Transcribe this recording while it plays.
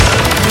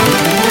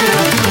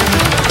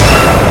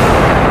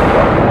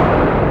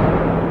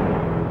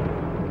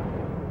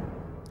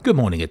Good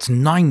morning, it's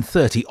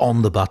 9:30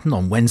 on the button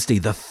on Wednesday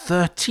the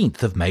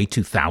 13th of May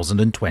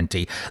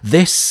 2020.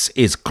 This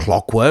is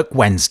Clockwork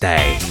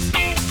Wednesday.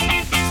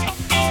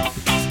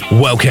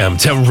 Welcome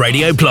to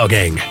Radio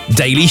Blogging,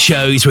 daily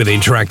shows with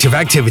interactive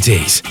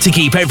activities to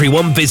keep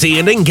everyone busy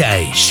and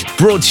engaged.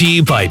 Brought to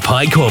you by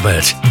Pi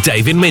Corbett,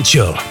 David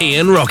Mitchell,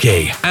 Ian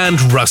Rocky and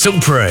Russell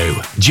Prue.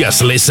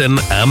 Just listen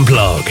and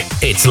blog.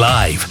 It's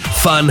live,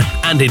 fun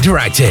and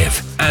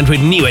interactive. And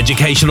with new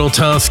educational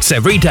tasks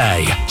every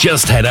day,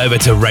 just head over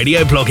to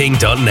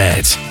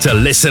radioblogging.net to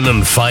listen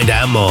and find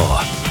out more.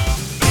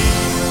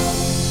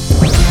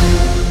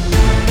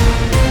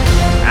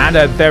 And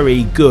a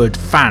very good,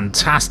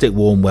 fantastic,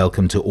 warm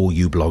welcome to all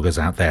you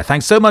bloggers out there.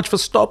 Thanks so much for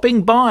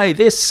stopping by.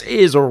 This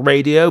is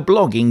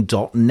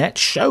radioblogging.net,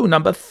 show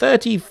number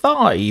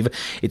 35.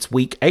 It's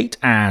week 8,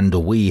 and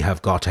we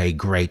have got a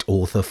great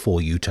author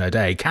for you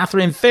today.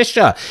 Catherine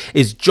Fisher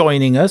is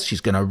joining us.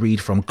 She's going to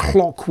read from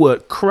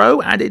Clockwork Crow,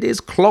 and it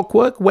is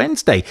Clockwork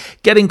Wednesday.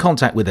 Get in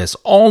contact with us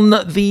on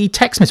the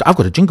text message. I've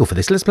got a jingle for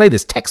this. Let's play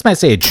this text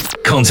message.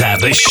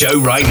 Contact the show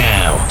right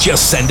now.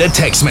 Just send a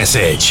text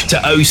message to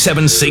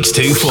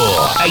 07624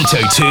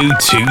 802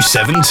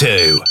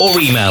 272 or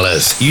email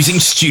us using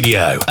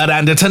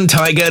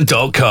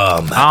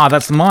studio@andertontiger.com.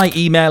 That's my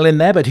email in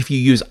there, but if you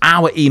use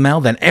our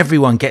email, then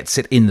everyone gets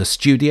it in the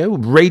studio,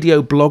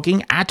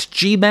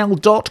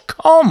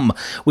 radioblogging@gmail.com.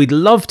 We'd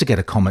love to get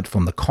a comment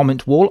from the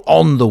comment wall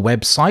on the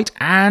website,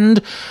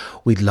 and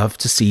we'd love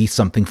to see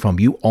something from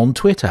you on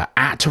Twitter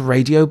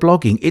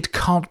 @radioblogging. It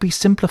can't be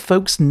simpler,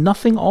 folks.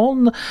 Nothing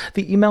on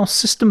the email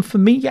system for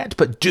me yet,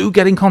 but do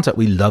get in contact.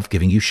 We love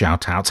giving you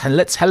shout outs. And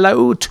let's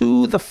hello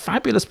to the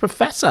fabulous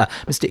professor,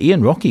 Mr.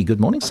 Ian Rocky. Good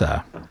morning,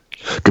 sir.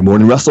 Good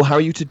morning, Russell. How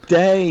are you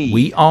today?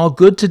 We are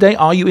good today.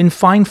 Are you in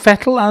fine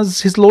fettle,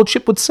 as his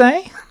lordship would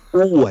say?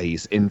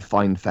 Always in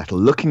fine fettle.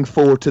 Looking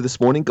forward to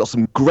this morning. Got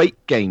some great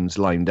games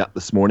lined up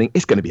this morning.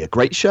 It's going to be a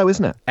great show,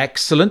 isn't it?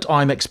 Excellent.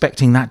 I'm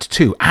expecting that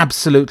too.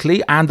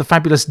 Absolutely. And the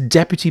fabulous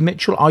Deputy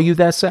Mitchell. Are you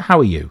there, sir? How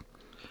are you?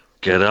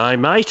 G'day,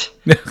 mate.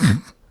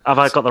 Have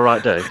I got the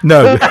right day?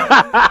 No.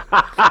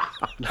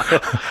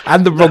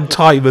 And the wrong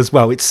time as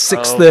well. It's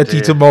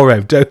 6:30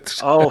 tomorrow. Don't.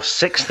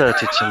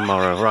 6:30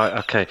 tomorrow. Right.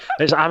 Okay.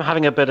 I'm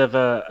having a bit of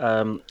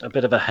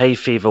a hay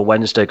fever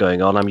Wednesday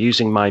going on. I'm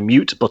using my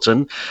mute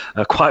button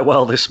quite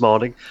well this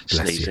morning,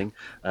 sneezing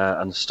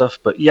and stuff.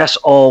 But yes,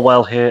 all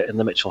well here in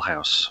the Mitchell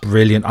house.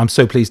 Brilliant. I'm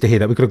so pleased to hear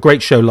that. We've got a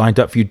great show lined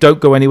up for you.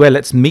 Don't go anywhere.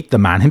 Let's meet the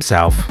man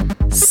himself.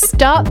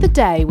 Start the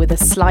day with a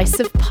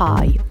slice of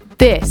pie.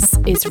 This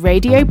is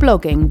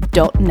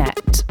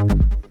radioblogging.net.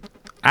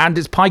 And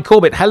it's Pi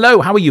Corbett. Hello,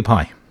 how are you,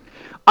 Pi?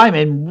 I'm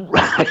in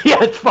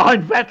yes,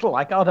 fine fettle.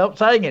 I can't help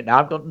saying it now.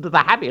 I've got into the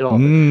habit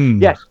of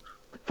it. Yes,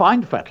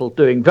 fine fettle,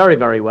 doing very,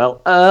 very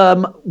well.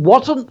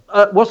 Wasn't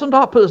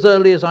up as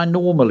early as I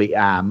normally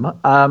am.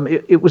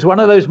 It was one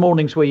of those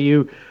mornings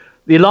where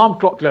the alarm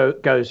clock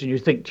goes and you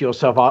think to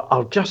yourself,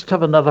 I'll just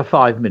have another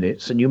 5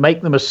 minutes, and you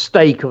make the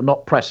mistake of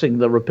not pressing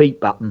the repeat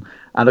button.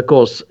 And of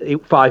course,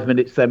 5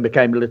 minutes then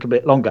became a little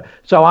bit longer.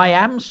 So I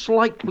am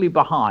slightly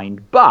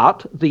behind,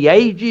 but the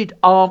aged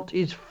aunt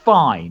is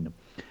fine.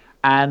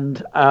 And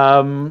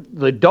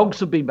the dogs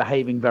have been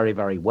behaving very,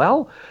 very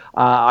well.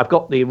 I've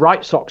got the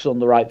right socks on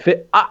the right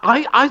fit.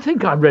 I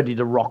think I'm ready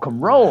to rock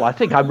and roll. I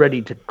think I'm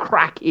ready to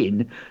crack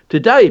in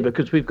today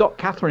because we've got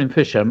Catherine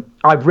Fisher.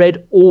 I've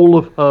read all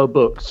of her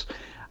books.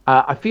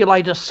 I feel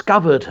I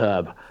discovered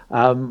her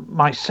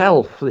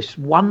myself, this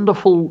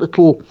wonderful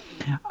little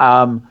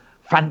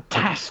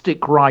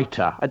fantastic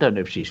writer. I don't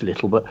know if she's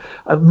little, but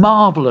a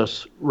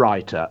marvelous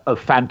writer of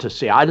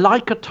fantasy. I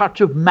like a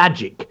touch of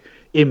magic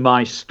in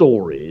my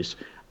stories,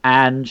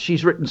 and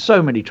she's written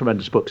so many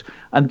tremendous books.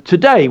 And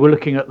today we're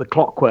looking at The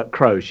Clockwork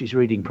Crow. She's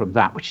reading from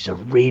that, which is a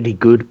really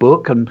good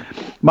book. And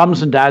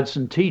mums and dads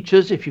and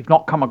teachers, if you've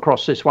not come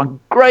across this one,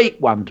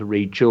 great one to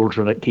read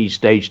children at Key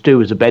Stage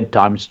 2 as a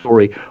bedtime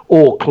story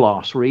or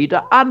class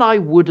reader. And I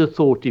would have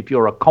thought if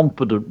you're a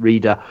confident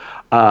reader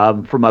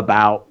from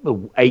about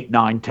 8,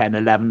 9, 10,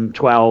 11,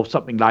 12,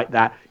 something like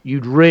that,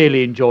 you'd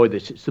really enjoy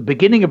this. It's the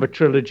beginning of a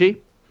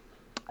trilogy.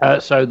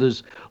 So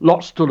there's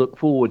lots to look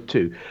forward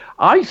to.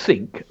 I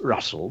think,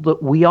 Russell,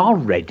 that we are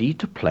ready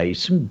to play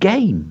some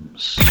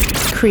games.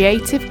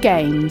 Creative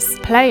Games.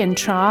 Play and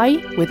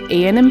try with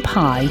Ian and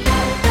Pi.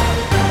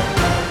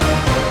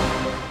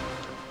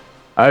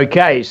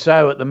 Okay,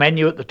 so at the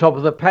menu at the top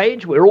of the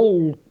page, we're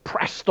all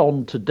pressed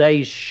on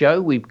today's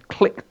show. We've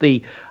clicked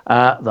the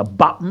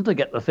button to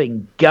get the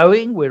thing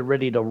going. We're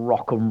ready to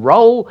rock and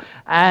roll.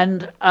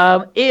 And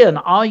Ian,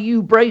 are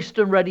you braced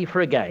and ready for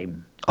a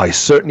game? I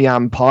certainly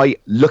am, Pi.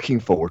 Looking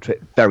forward to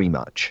it very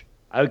much.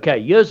 Okay,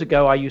 years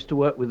ago I used to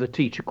work with a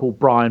teacher called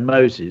Brian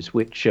Moses,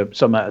 which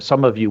some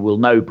of you will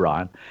know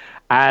Brian.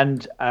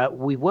 And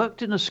we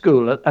worked in a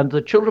school, and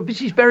the children,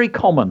 this is very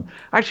common.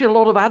 Actually, a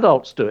lot of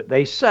adults do it.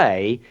 They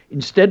say,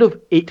 instead of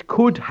 "it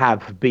could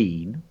have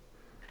been,"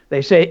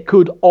 they say "it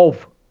could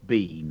have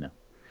been."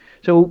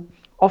 So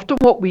often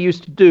what we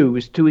used to do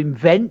was to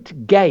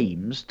invent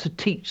games to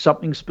teach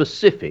something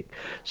specific.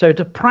 So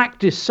to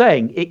practice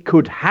saying it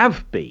could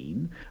have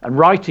been, and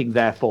writing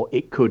therefore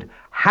it could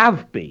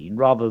have been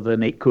rather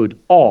than it could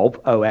of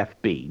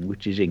been,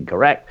 which is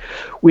incorrect,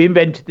 we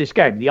invented this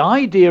game. The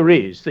idea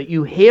is that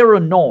you hear a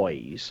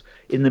noise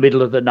in the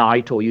middle of the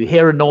night, or you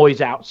hear a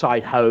noise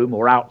outside home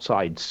or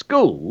outside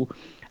school,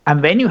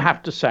 and then you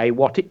have to say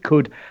what it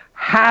could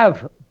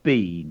have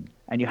been.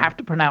 And you have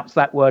to pronounce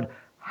that word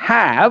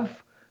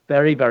have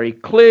very, very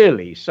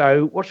clearly.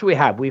 So what should we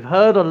have? We've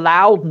heard a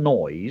loud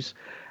noise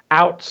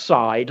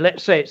outside.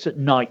 Let's say it's at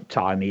night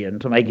time, Ian,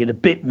 to make it a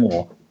bit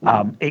more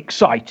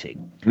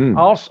exciting.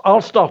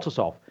 I'll start us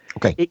off.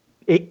 Okay.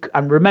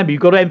 And remember,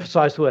 you've got to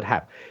emphasize the word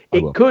have.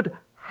 It could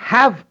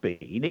have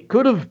been, it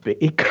could have been,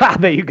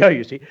 there you go,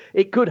 you see.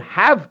 It could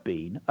have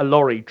been a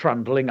lorry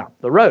trundling up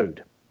the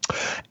road.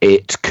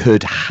 It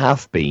could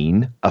have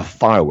been a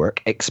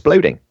firework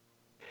exploding.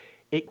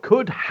 It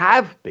could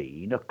have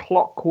been a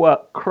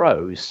clockwork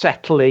crow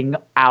settling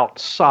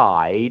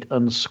outside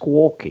and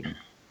squawking.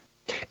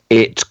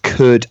 It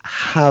could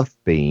have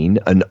been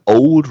an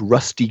old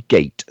rusty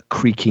gate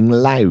creaking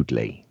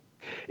loudly.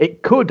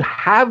 It could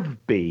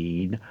have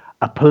been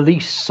a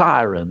police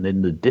siren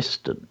in the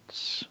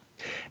distance.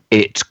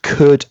 It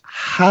could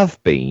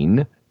have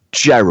been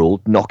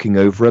Gerald knocking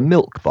over a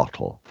milk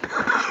bottle.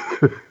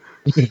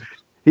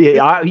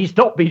 Yeah, he's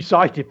not been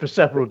sighted for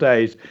several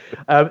days.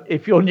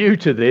 If you're new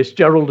to this,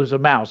 Gerald is a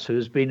mouse who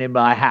has been in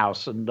my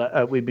house, and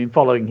we've been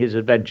following his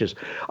adventures.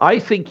 I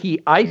think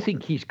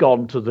he's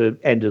gone to the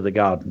end of the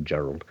garden,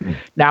 Gerald.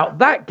 Now,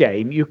 that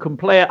game you can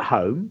play at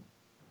home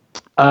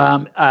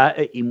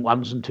in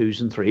 1s and 2s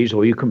and 3s,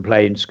 or you can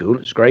play in school.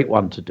 It's a great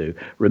one to do.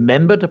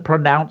 Remember to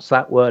pronounce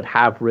that word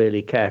have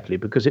really carefully,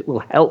 because it will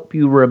help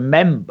you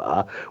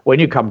remember when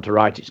you come to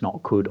write it's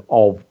not could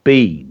of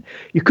been.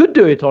 You could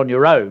do it on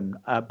your own.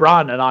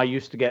 Brian and I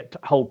used to get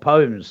whole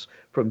poems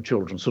from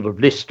children, sort of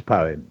list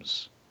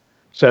poems.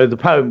 So the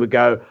poem would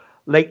go,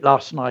 late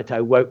last night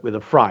I woke with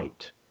a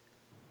fright.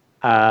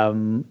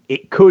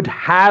 It could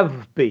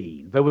have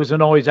been. There was a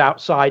noise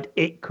outside.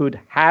 It could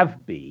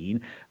have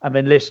been, and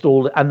then list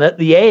all. And at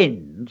the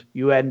end,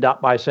 you end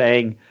up by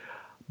saying,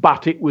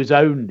 "But it was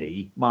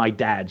only my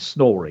dad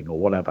snoring," or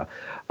whatever.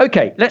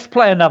 Okay, let's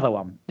play another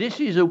one. This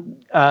is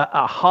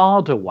a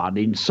harder one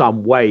in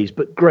some ways,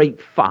 but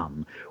great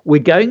fun. We're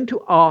going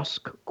to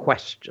ask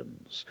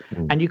questions,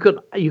 and you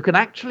can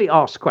actually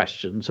ask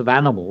questions of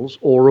animals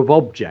or of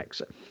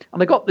objects.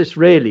 And I got this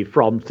really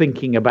from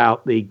thinking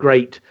about the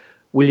great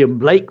William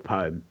Blake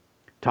poem,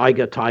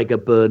 "Tiger, tiger,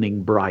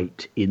 burning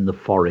bright in the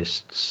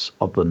forests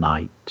of the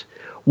night.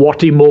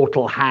 What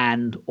immortal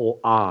hand or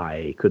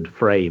eye could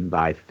frame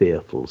thy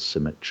fearful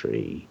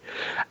symmetry?"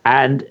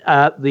 And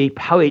the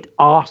poet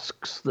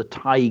asks the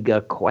tiger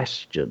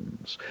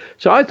questions.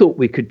 So I thought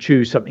we could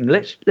choose something.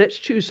 Let's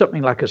choose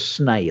something like a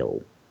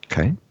snail.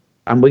 Okay.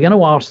 And we're going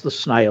to ask the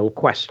snail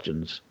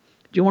questions.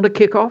 Do you want to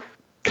kick off?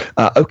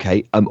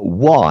 Okay.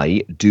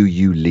 Why do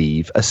you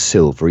leave a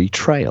silvery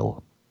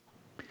trail?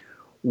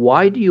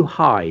 Why do you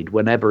hide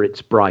whenever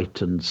it's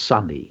bright and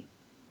sunny?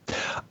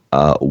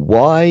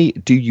 Why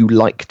do you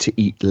like to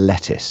eat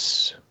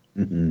lettuce?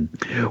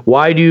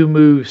 Why do you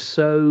move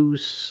so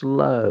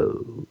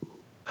slow?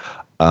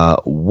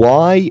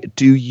 Why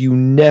do you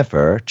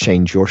never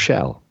change your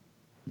shell?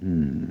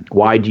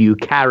 Why do you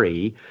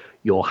carry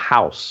your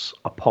house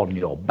upon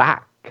your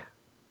back?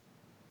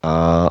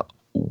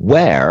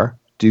 Where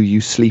do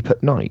you sleep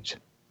at night?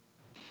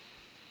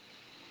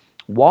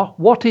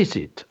 What is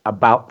it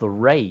about the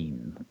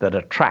rain that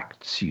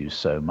attracts you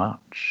so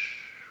much?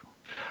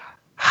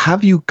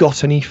 Have you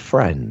got any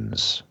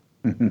friends?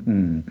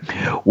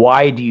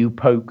 Why do you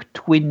poke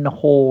twin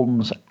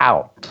horns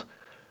out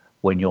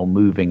when you're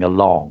moving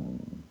along?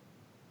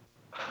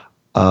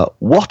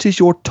 What is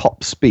your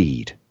top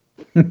speed?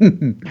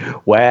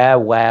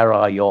 Where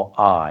are your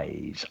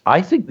eyes? I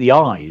think the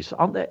eyes,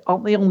 aren't they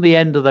on the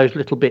end of those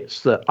little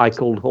bits that I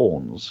called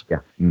horns? Yeah.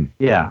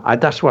 Yeah,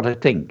 that's what I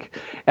think.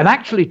 And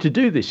actually, to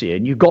do this,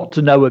 Ian, you've got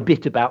to know a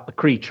bit about the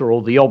creature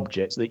or the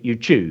object that you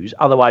choose.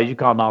 Otherwise, you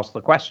can't ask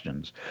the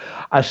questions.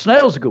 A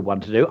snail's a good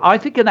one to do. I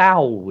think an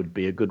owl would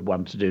be a good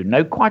one to do.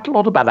 Know quite a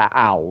lot about our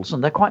owls,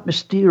 and they're quite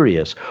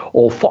mysterious,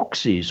 or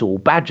foxes or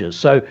badgers.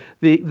 So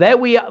there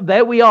we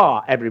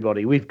are,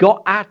 everybody. We've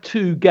got our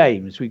two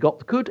games. We've got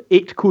the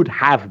it could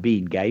have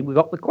been game. We've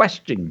got the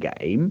question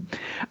game.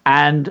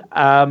 And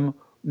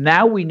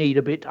now we need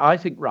I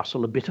think,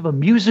 Russell, a bit of a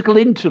musical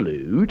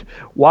interlude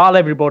while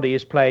everybody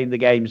is playing the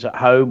games at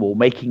home or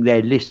making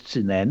their lists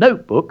in their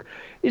notebook.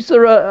 Is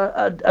there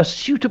a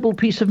suitable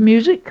piece of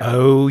music?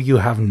 Oh, you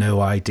have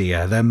no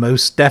idea. There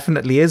most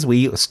definitely is.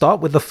 We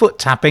start with the foot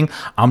tapping.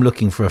 I'm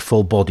looking for a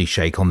full body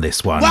shake on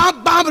this one.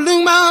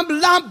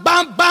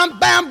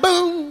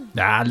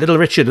 Little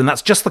Richard, and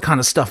that's just the kind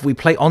of stuff we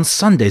play on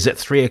Sundays at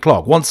 3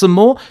 o'clock. Want some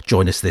more?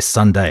 Join us this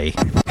Sunday.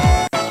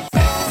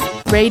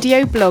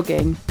 Radio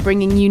blogging,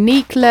 bringing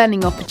unique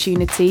learning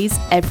opportunities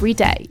every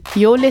day.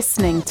 You're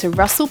listening to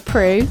Russell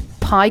Prue,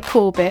 Pi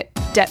Corbett,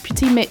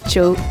 Deputy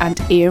Mitchell and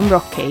Ian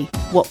Rocky.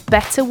 What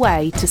better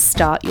way to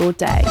start your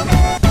day?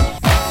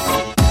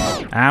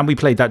 And we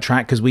played that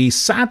track because we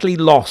sadly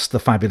lost the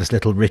fabulous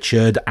little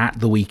Richard at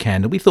the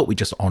weekend, and we thought we'd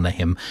just honour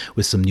him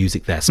with some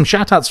music there. Some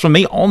shout-outs from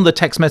me on the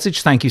text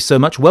message. Thank you so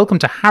much. Welcome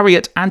to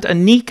Harriet and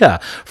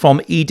Anika from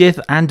Edith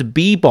and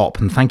Bebop.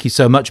 And thank you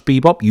so much,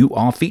 Bebop. You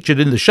are featured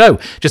in the show.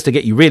 Just to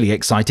get you really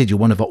excited, you're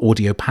one of our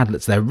audio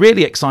padlets there.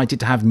 Really excited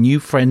to have new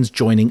friends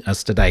joining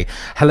us today.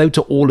 Hello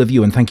to all of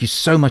you, and thank you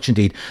so much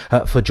indeed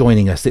for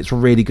joining us. It's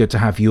really good to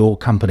have your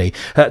company.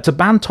 To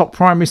Bantock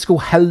Primary School,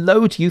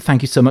 hello to you.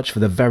 Thank you so much for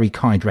the very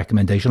kind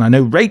recommendation. I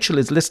know Rachel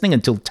is listening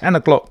until 10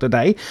 o'clock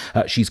today.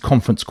 She's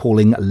conference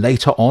calling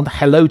later on.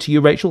 Hello to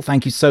you, Rachel.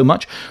 Thank you so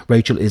much.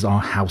 Rachel is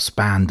our house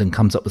band and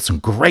comes up with some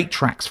great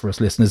tracks for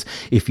us listeners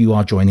if you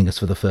are joining us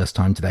for the first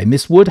time today.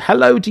 Miss Wood,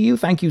 hello to you.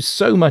 Thank you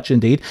so much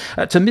indeed.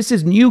 To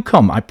Mrs.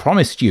 Newcomb, I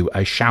promised you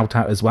a shout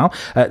out as well.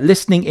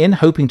 Listening in,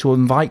 hoping to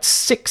invite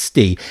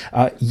 60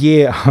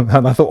 year...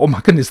 And I thought, oh my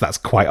goodness, that's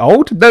quite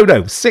old.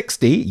 No,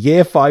 60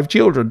 year 5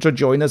 children to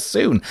join us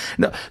soon.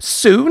 No,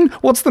 soon?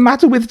 What's the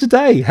matter with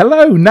today?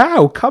 Hello, now.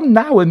 Come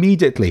now,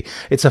 immediately.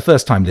 It's her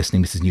first time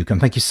listening, Mrs.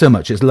 Newcomb. Thank you so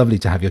much. It's lovely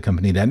to have your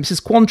company there.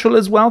 Mrs. Quantrill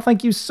as well.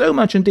 Thank you so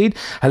much indeed.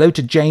 Hello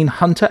to Jane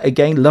Hunter.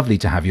 Again, lovely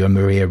to have you. And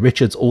Maria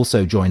Richards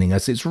also joining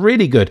us. It's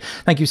really good.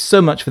 Thank you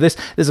so much for this.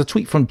 There's a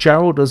tweet from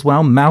Gerald as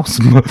well. Mouse...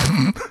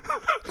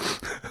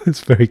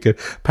 It's very good.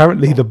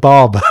 Apparently the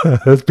barber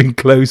has been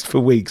closed for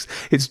weeks.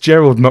 It's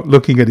Gerald not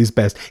looking at his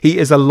best. He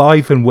is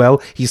alive and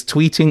well. He's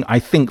tweeting, I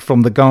think,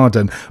 from the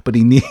garden, but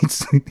he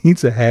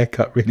needs a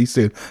haircut really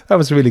soon. That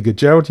was really good.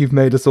 Gerald, you've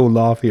made us all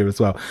laugh here as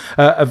well.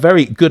 A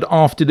very good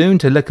afternoon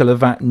to Nicola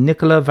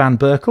Van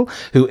Berkel,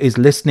 who is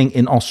listening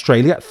in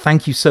Australia.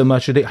 Thank you so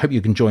much. I hope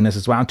you can join us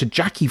as well. And to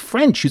Jackie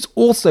French, who's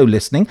also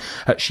listening.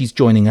 She's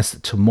joining us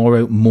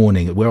tomorrow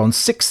morning. We're on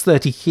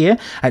 6:30 here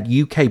at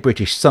UK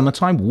British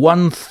Summertime,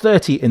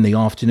 1:30 in the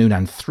afternoon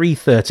and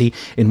 3:30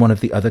 in one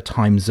of the other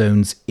time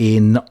zones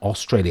in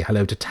Australia.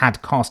 Hello to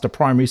Tadcaster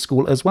Primary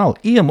School as well.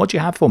 Ian, what do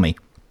you have for me?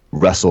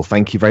 Russell,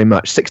 thank you very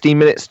much. 16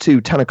 minutes to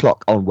 10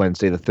 o'clock on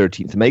Wednesday, the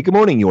 13th of May. Good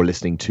morning. You're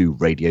listening to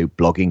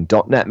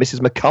radioblogging.net. Mrs.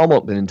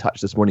 McCalmont been in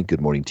touch this morning. Good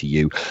morning to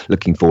you.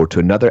 Looking forward to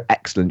another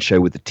excellent show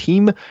with the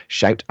team.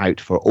 Shout out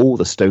for all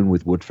the Stone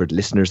with Woodford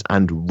listeners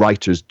and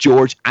writers.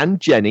 George and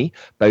Jenny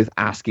both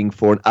asking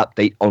for an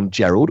update on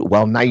Gerald.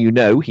 Well, now you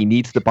know he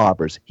needs the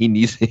barbers. He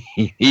needs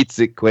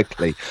it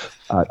quickly.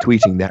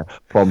 Tweeting there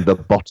from the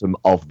bottom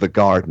of the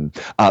garden.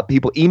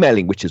 People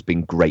emailing, which has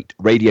been great.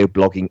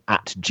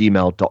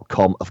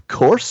 radioblogging@gmail.com, of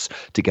course,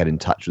 to get in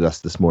touch with us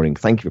this morning.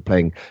 Thank you for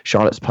playing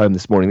Charlotte's poem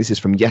this morning. This is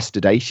from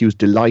yesterday. She was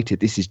delighted.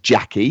 This is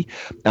Jackie.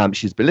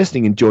 She's been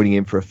listening and joining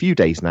in for a few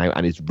days now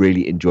and is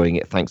really enjoying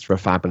it. Thanks for a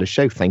fabulous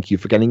show. Thank you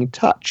for getting in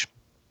touch.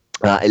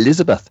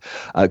 Elizabeth,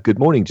 good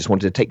morning. Just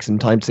wanted to take some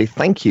time to say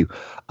thank you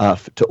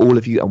to all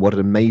of you and what an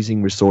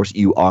amazing resource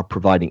you are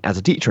providing. As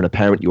a teacher and a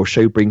parent, your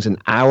show brings an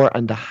hour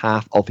and a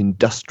half of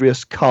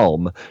industrious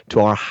calm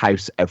to our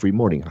house every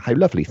morning. How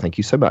lovely. Thank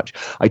you so much.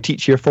 I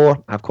teach year 4.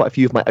 I have quite a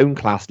few of my own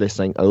class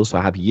listening. I also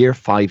have year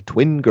 5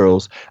 twin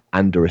girls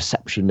and a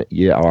reception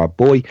year our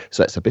boy.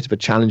 So it's a bit of a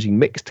challenging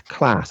mixed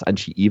class. And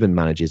she even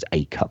manages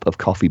a cup of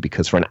coffee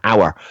because for an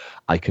hour,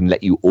 I can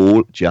let you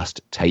all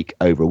just take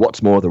over.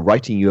 What's more, the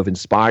writing you have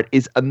inspired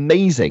is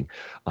amazing.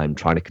 I'm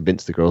trying to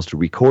convince the girls to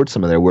record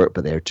some of their work,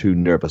 but they're too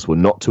nervous. Well,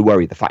 not to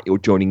worry. The fact you're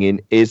joining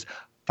in is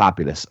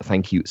fabulous.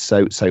 Thank you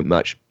so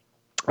much.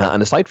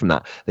 And aside from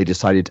that, they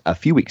decided a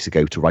few weeks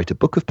ago to write a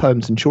book of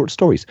poems and short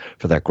stories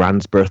for their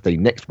grand's birthday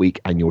next week,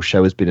 and your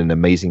show has been an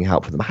amazing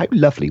help for them. How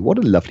lovely. What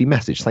a lovely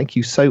message. Thank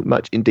you so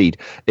much indeed,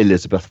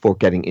 Elizabeth, for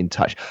getting in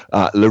touch.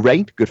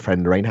 Lorraine, good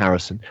friend Lorraine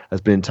Harrison,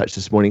 has been in touch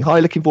this morning. Hi,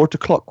 looking forward to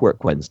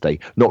Clockwork Wednesday.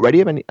 Not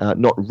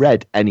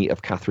read any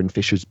of Catherine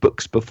Fisher's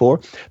books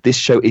before. This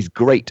show is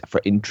great for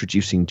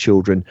introducing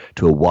children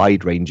to a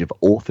wide range of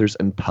authors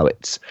and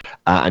poets.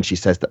 And she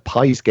says that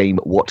Pie's game,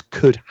 What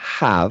Could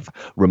Have,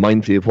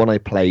 reminds me of one I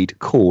played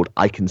called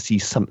I Can See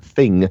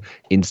Something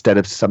Instead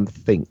of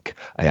Something.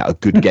 A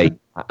good game.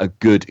 A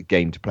good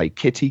game to play.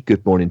 Kitty,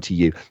 good morning to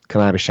you.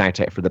 Can I have a shout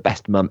out for the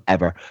best mum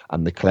ever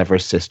and the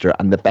cleverest sister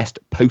and the best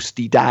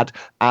posty dad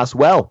as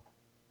well?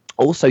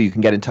 Also, you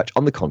can get in touch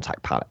on the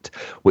contact palette,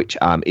 which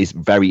is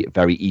very,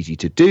 very easy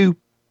to do.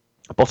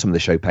 Bottom of the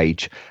show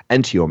page,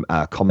 enter your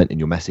comment in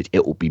your message.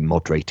 It will be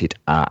moderated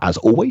as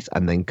always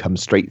and then come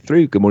straight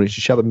through. Good morning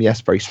to Shovem. Yes,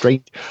 very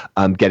straight.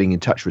 Getting in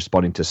touch,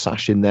 responding to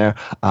Sash in there.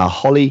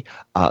 Holly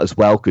as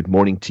well. Good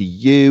morning to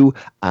you.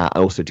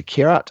 Also to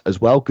Kirat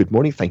as well. Good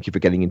morning. Thank you for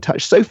getting in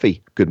touch.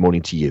 Sophie, good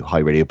morning to you. Hi,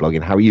 Radio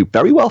Blogging. How are you?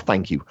 Very well,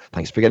 thank you.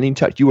 Thanks for getting in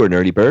touch. You were an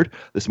early bird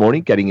this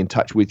morning, getting in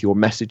touch with your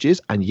messages.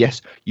 And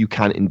yes, you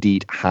can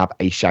indeed have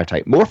a shout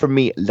out. More from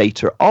me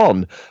later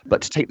on.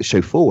 But to take the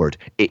show forward,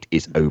 it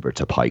is over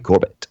to Pie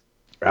Corbett.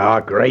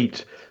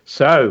 Great.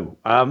 So,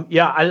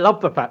 I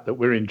love the fact that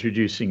we're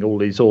introducing all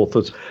these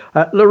authors.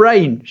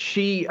 Lorraine,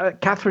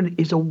 Catherine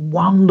is a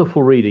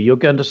wonderful reader. You're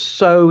going to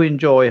so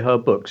enjoy her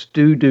books.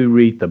 Do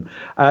read them.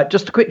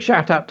 Just a quick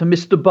shout out to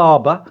Mr.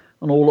 Barber.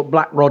 and all at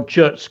Blackrod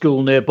Church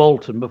School near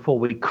Bolton before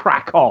we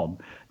crack on.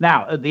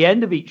 Now, at the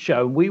end of each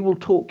show, we will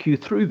talk you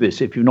through this.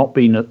 If you've not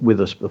been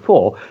with us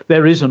before,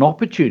 there is an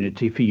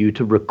opportunity for you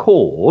to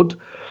record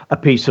a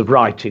piece of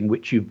writing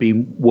which you've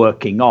been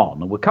working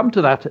on. And we'll come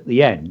to that at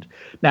the end.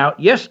 Now,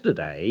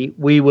 yesterday,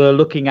 we were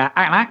looking at,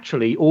 and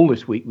actually all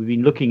this week, we've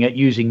been looking at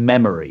using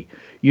memory,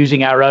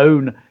 using our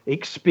own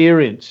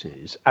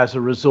experiences as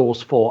a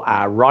resource for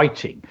our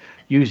writing,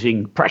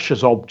 using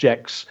precious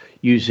objects,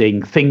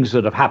 using things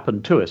that have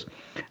happened to us.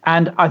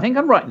 And I think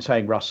I'm right in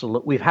saying, Russell,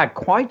 that we've had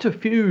quite a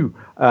few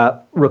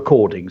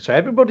recordings. So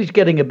everybody's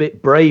getting a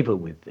bit braver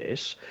with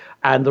this.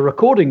 And the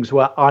recordings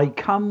were I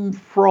Come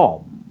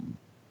From.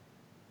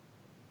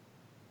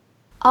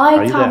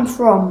 I Come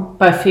From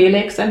by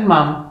Felix and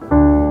Mum.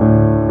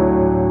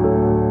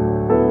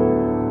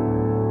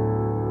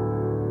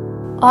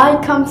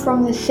 I come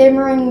from the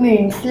shimmering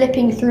moon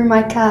slipping through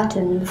my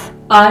curtains.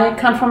 I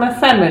come from a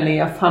family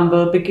of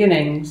humble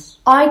beginnings.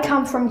 I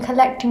come from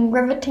collecting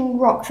riveting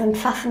rocks and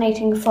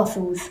fascinating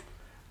fossils.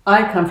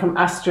 I come from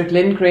Astrid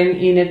Lindgren,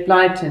 Enid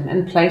Blyton,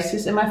 and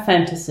places in my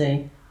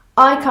fantasy.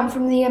 I come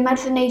from the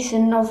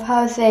imagination of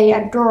Jose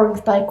and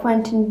drawings by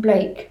Quentin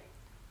Blake.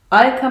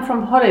 I come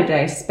from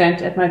holidays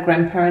spent at my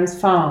grandparents'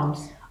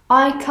 farms.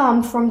 I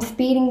come from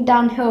speeding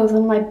down hills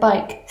on my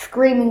bike,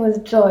 screaming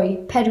with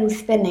joy, pedals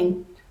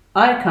spinning.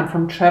 I come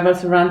from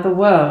travels around the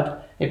world,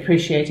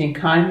 appreciating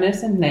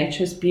kindness and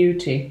nature's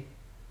beauty.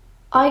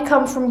 I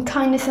come from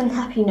kindness and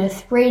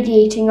happiness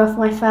radiating off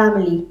my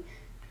family.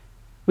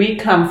 We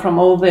come from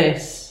all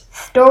this.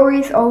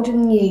 Stories old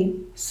and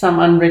new. Some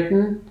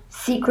unwritten.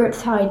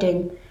 Secrets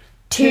hiding.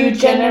 2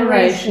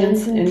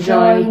 generations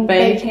enjoying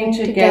baking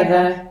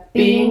together,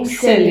 being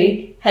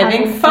silly,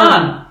 having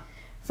fun.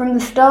 From the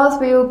stars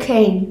we all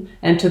came.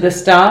 And to the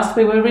stars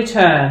we will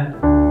return.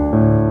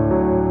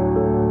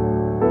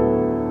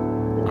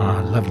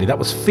 Lovely. That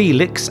was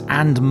Felix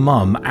and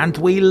Mum, and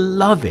we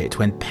love it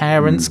when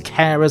parents,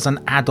 carers and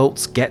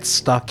adults get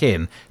stuck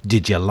in.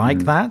 Did you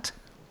like that?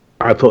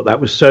 I thought that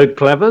was so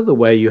clever, the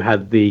way you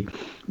had the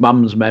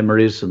mum's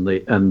memories and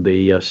the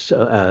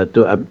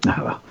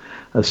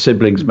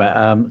siblings,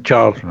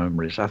 child's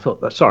memories. I thought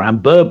that. Sorry, I'm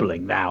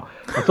burbling now.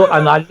 I thought,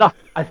 and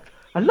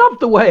I love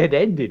the way it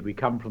ended. We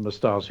come from the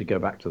stars, we go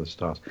back to the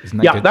stars.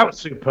 Good? That was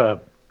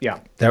superb. Yeah,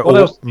 they're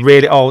all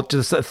really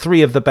just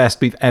 3 of the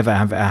best we've ever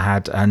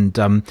had, and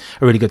are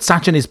really good.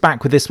 Sachin is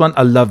back with this one.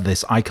 I love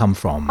this. I Come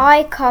From.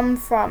 I come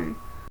from.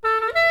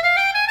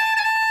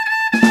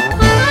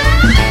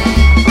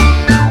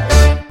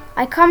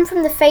 I come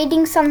from the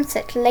fading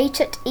sunset late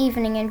at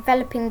evening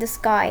enveloping the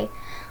sky.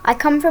 I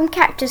come from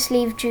cactus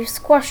leaf juice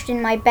squashed in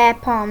my bare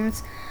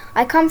palms.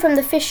 I come from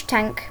the fish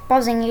tank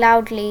buzzing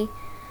loudly.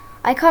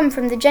 I come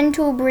from the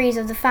gentle breeze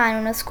of the fan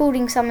on a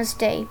scalding summer's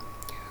day.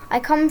 I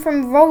come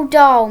from Roald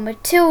Dahl,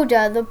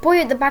 Matilda, the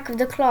boy at the back of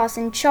the class,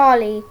 and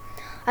Charlie.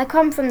 I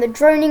come from the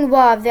droning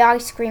whir of the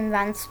ice cream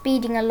van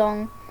speeding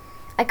along.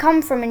 I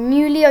come from a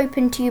newly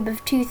opened tube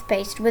of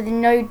toothpaste with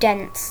no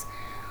dents.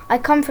 I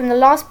come from the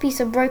last piece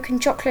of broken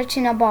chocolate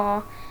in a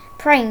bar,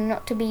 praying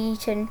not to be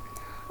eaten.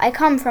 I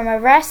come from a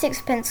rare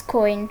 6-pence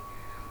coin.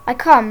 I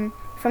come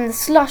from the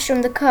slush on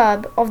the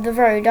curb of the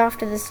road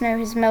after the snow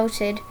has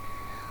melted.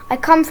 I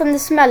come from the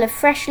smell of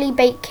freshly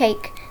baked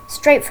cake,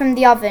 straight from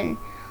the oven.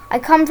 I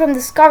come from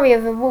the scurry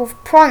of a wolf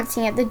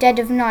prancing at the dead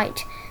of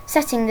night,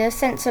 setting the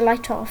sensor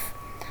light off.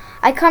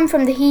 I come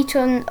from the heat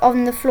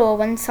on the floor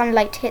when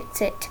sunlight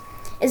hits it.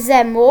 Is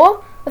there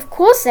more? Of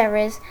course there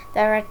is.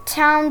 There are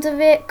towns of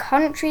it,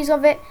 countries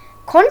of it,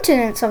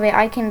 continents of it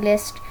I can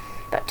list.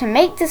 But to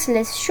make this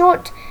list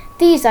short,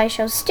 these I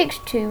shall stick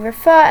to,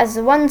 refer as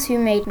the ones who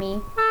made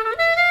me.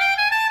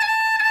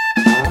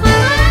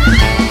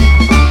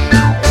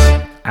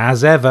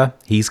 As ever,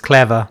 he's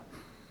clever.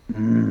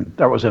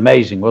 That was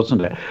amazing,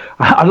 wasn't it?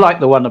 I like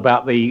the one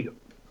about the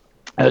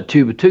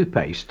tube of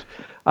toothpaste.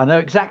 I know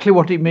exactly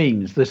what he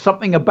means. There's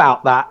something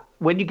about that.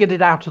 When you get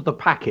it out of the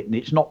packet and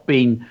it's not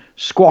been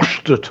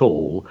squashed at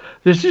all,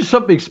 there's just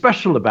something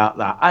special about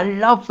that. I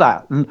love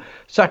that. And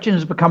Sachin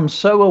has become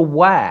so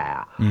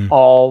aware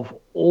of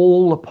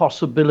all the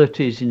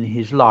possibilities in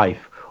his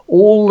life,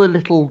 all the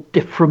little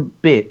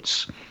different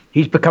bits.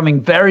 He's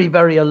becoming very,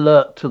 very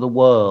alert to the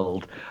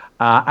world.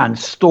 And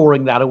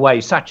storing that away.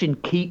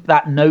 Sachin, keep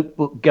that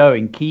notebook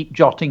going. Keep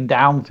jotting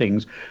down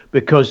things,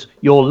 because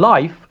your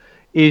life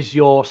is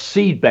your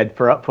seedbed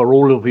for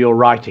all of your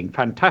writing.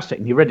 Fantastic.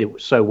 And he read it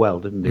so well,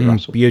 didn't he,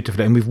 Russell?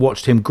 Beautifully. And we've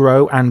watched him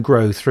grow and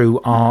grow through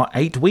our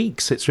 8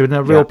 weeks. It's been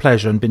a real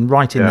pleasure and been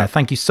right in there.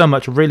 Thank you so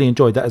much. Really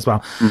enjoyed that as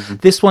well.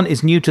 This one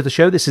is new to the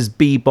show. This is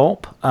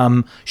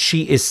Bebop.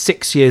 She is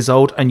 6 years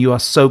old, and you are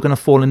so going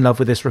to fall in love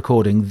with this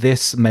recording.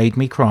 This made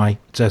me cry.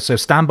 So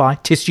stand by.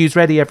 Tissues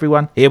ready,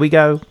 everyone. Here we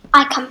go.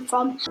 I come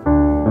from.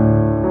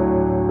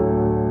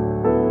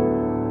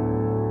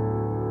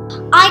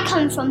 I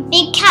come from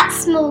big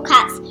cats, small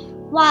cats,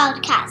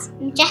 wild cats,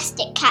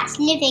 majestic cats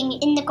living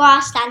in the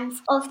grasslands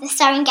of the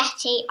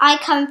Serengeti. I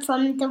come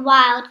from the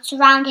wild,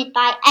 surrounded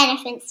by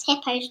elephants,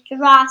 hippos,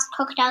 giraffes,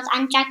 crocodiles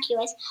and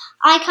jaguars.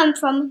 I come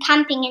from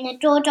camping in a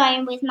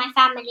dordine with my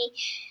family,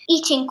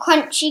 eating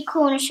crunchy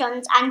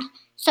cornichons and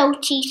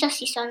salty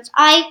saucissons.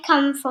 I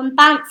come from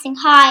bouncing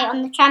high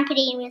on the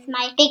trampoline with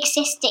my big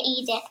sister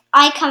Edith.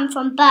 I come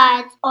from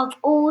birds of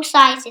all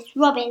sizes,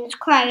 robins,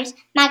 crows,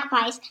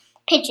 magpies,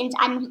 pigeons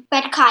and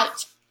red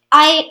kites.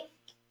 I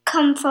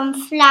come from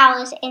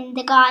flowers in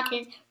the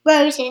garden,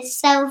 roses,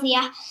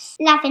 salvia,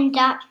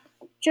 lavender,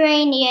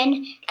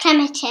 geranium,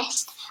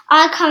 clematis.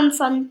 I come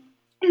from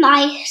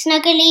my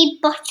snuggly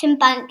bottom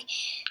bunk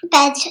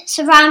bed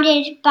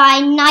surrounded by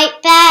night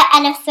bear,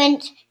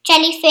 elephant,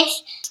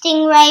 jellyfish,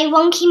 stingray,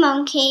 wonky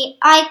monkey.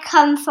 I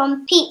come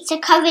from pizza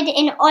covered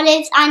in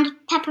olives and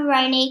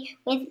pepperoni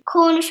with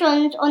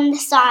cornichons on the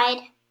side.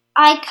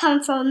 I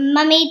come from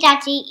Mummy,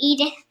 Daddy,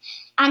 Edith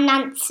and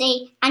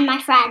Nancy and my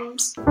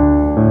friends.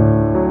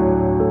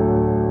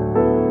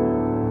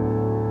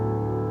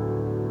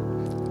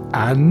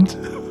 And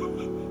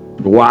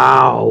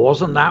Wow,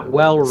 wasn't that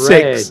well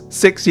read?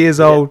 6 years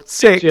old.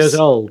 6 years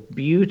old.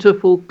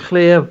 Beautiful,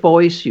 clear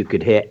voice. You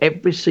could hear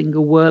every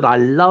single word. I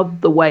love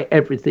the way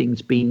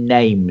everything's been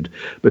named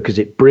because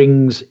it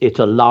brings it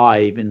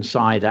alive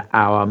inside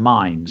our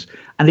minds.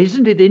 And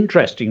isn't it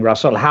interesting,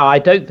 Russell, how I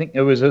don't think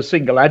there was a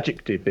single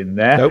adjective in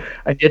there. Nope.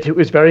 And yet it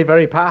was very,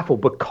 very powerful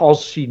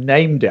because she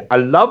named it. I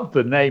love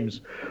the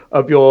names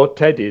of your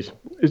teddies.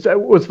 There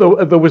was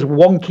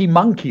Wonky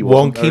Monkey,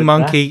 wasn't there? Wonky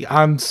Monkey.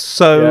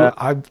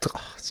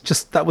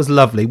 That was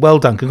lovely. Well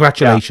done.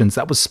 Congratulations.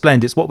 Yeah. That was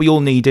splendid. It's what we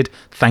all needed.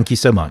 Thank you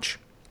so much.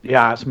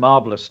 Yeah, it's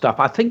marvellous stuff.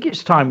 I think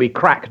it's time we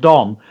cracked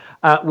on.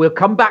 We'll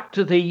come back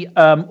to the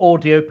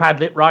audio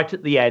Padlet right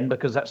at the end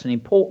because that's an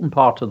important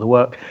part of the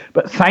work.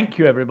 But thank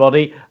you,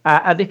 everybody.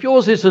 And if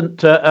yours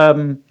isn't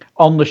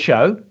on the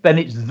show, then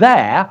it's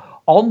there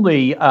on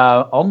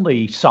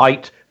the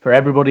site for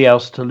everybody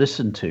else to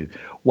listen to.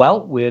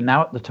 Well, we're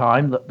now at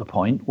the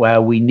point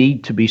where we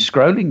need to be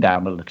scrolling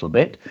down a little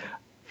bit.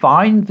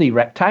 Find the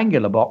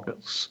rectangular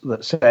box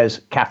that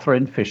says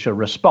Catherine Fisher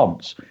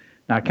Response.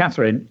 Now,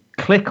 Catherine,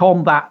 click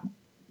on that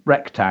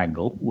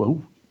rectangle.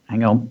 Whoa,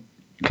 hang on.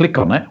 Click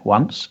on it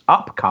once.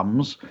 Up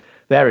comes,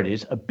 there it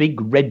is, a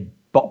big red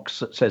box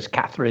that says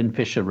Catherine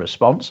Fisher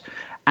Response.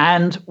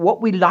 And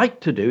what we like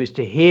to do is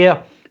to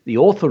hear the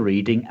author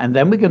reading, and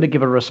then we're going to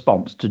give a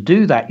response. To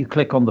do that, you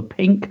click on the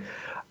pink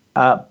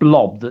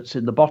blob that's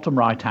in the bottom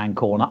right-hand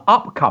corner.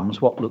 Up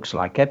comes what looks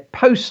like a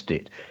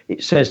post-it.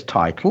 It says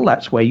title.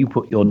 That's where you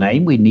put your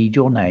name. We need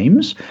your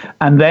names.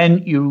 And then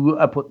you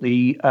put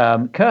the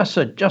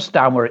cursor just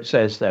down where it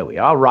says, there we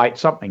are, write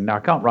something. Now, I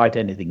can't write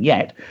anything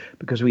yet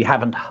because we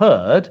haven't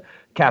heard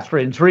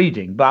Catherine's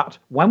reading. But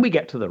when we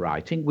get to the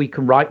writing, we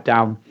can write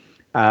down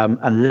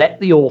and let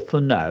the author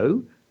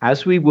know,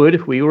 as we would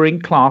if we were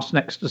in class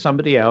next to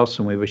somebody else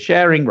and we were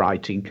sharing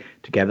writing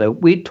together.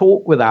 We'd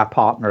talk with our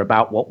partner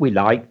about what we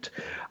liked.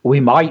 We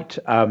might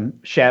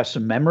share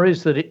some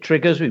memories that it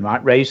triggers. We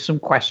might raise some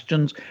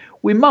questions.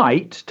 We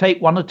might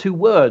take one or two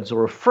words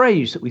or a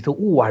phrase that we thought,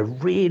 oh, I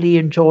really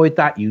enjoyed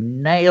that. You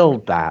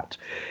nailed that.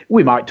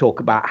 We might talk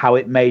about how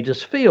it made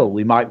us feel.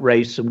 We might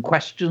raise some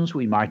questions.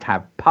 We might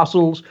have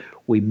puzzles.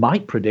 We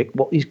might predict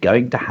what is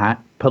going to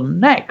happen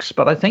next.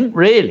 But I think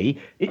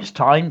really it's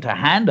time to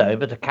hand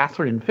over to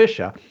Catherine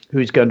Fisher, who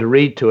is going to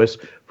read to us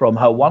from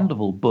her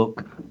wonderful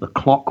book, The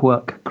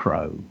Clockwork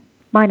Crow.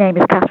 My name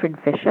is Catherine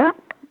Fisher,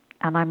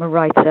 and I'm a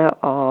writer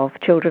of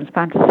children's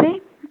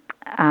fantasy.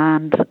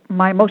 And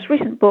my most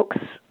recent books,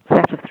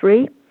 set of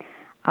 3,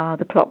 are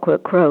the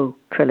Clockwork Crow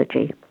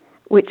trilogy,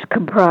 which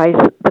comprise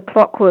The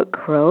Clockwork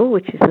Crow,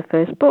 which is the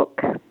first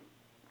book,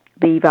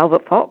 The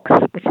Velvet Fox,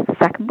 which is the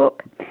second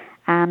book,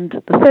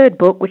 and the third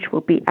book, which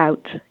will be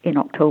out in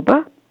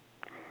October,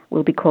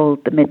 will be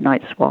called The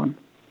Midnight Swan.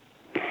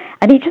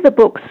 And each of the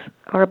books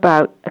are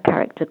about a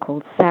character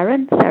called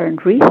Seren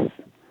Rees,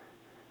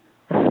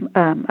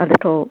 a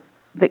little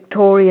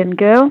Victorian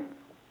girl,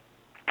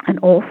 an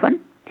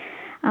orphan.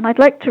 And I'd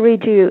like to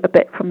read you a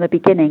bit from the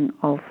beginning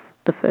of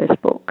the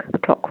first book, The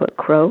Clockwork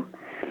Crow.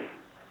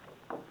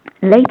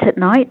 Late at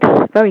night,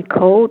 very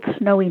cold,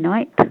 snowy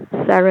night,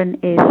 Seren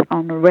is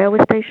on a railway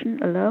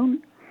station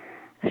alone.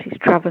 She's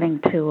travelling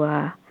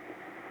to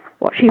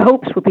what she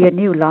hopes will be a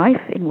new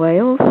life in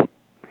Wales,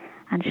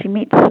 and she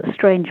meets a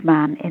strange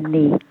man in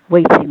the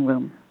waiting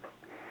room.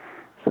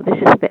 So this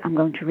is the bit I'm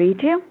going to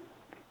read you.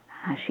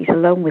 She's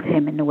alone with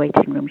him in the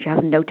waiting room. She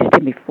hasn't noticed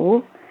him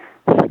before.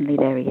 Suddenly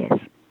there he is.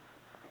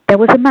 There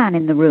was a man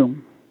in the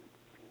room.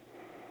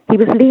 He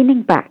was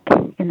leaning back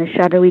in the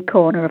shadowy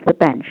corner of the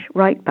bench,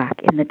 right back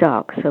in the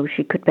dark, so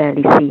she could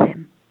barely see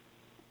him.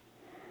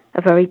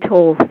 A very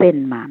tall,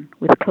 thin man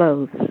with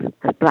clothes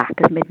as black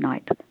as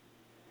midnight.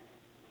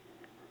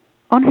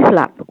 On his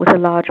lap was a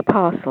large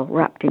parcel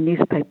wrapped in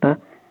newspaper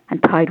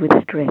and tied with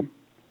string.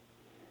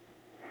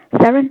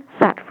 Seren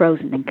sat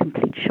frozen in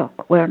complete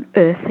shock. Where on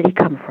earth had he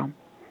come from?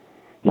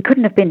 He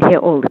couldn't have been here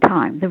all the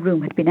time. The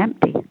room had been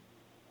empty.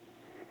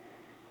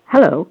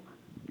 "Hello,"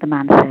 the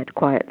man said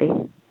quietly.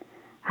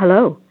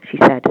 "Hello," she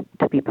said,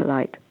 to be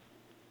polite.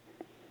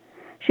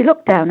 She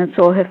looked down and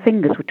saw her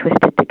fingers were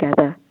twisted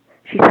together.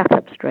 She sat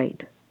up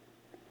straight.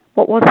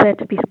 What was there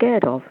to be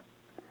scared of?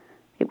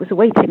 It was a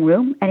waiting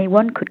room.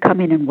 Anyone could come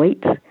in and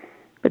wait.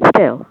 But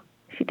still,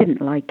 she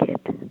didn't like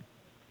it.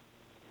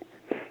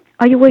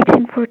 "Are you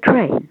waiting for a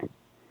train?"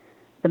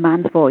 The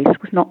man's voice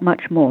was not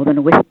much more than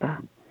a whisper.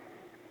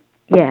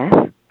 "Yes."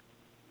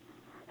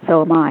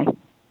 "So am I."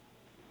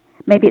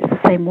 "Maybe it's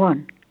the same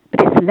one,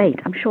 but it's late.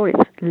 I'm sure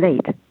it's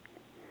late."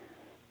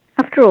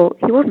 After all,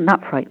 he wasn't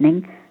that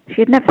frightening. She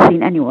had never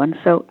seen anyone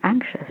so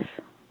anxious.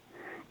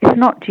 "It's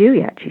not due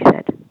yet," she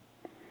said.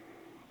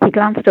 He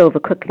glanced over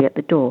quickly at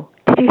the door.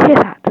 "Did you hear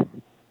that?"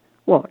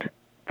 "What?"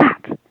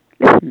 "That.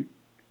 Listen."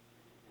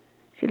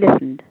 She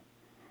listened.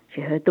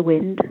 She heard the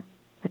wind,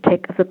 the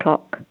tick of the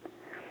clock,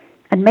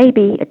 and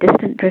maybe a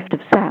distant drift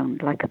of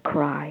sound like a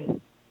cry.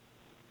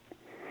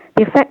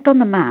 The effect on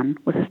the man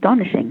was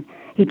astonishing.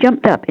 He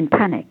jumped up in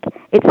panic.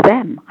 "It's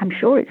them. I'm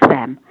sure it's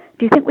them.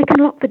 Do you think we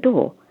can lock the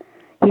door?"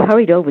 He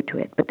hurried over to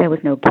it, but there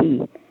was no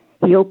key.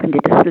 He opened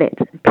it a slit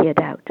and peered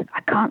out.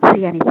 "I can't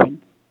see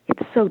anything.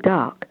 It's so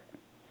dark."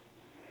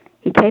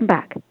 He came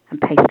back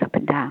and paced up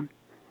and down.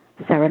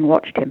 Seren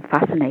watched him,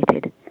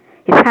 fascinated.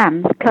 His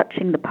hands,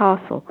 clutching the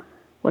parcel,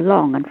 were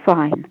long and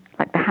fine,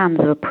 like the hands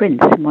of a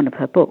prince in one of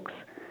her books.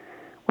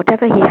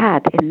 Whatever he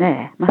had in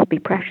there must be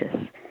precious.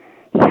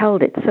 He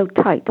held it so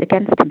tight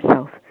against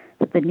himself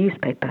that the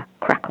newspaper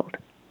crackled.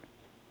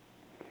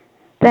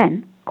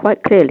 Then,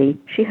 quite clearly,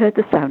 she heard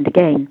the sound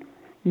again,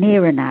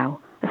 nearer now,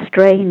 a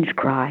strange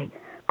cry,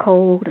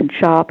 cold and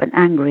sharp and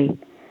angry,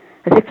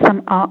 as if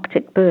some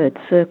Arctic bird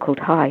circled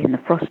high in the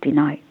frosty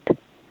night.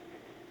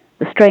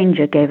 The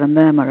stranger gave a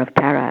murmur of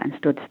terror and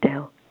stood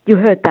still. "You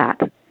heard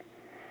that?"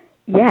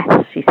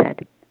 "Yes," she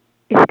said.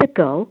 "Is it a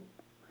gull?"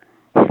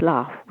 His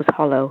laugh was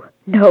hollow.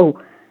 "No,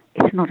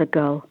 it's not a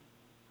gull.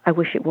 I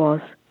wish it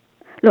was.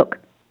 Look."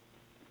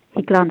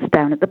 He glanced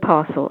down at the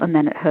parcel and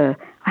then at her.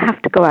 "I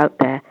have to go out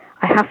there.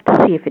 I have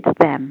to see if it's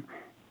them.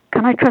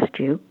 Can I trust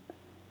you?"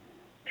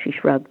 She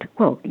shrugged.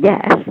 "Well,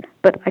 yes,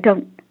 but I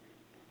don't...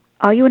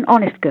 Are you an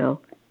honest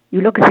girl?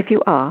 You look as if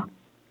you are."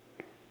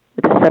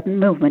 With a sudden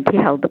movement, he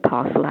held the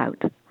parcel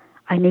out.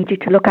 "I need you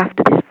to look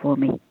after this for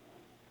me.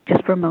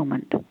 Just for a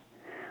moment."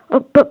 "Oh,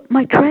 but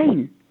my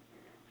train."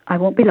 "I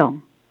won't be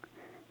long.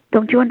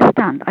 Don't you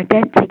understand? I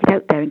daren't take it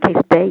out there in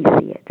case they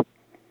see it.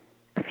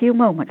 A few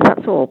moments,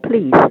 that's all,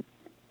 please."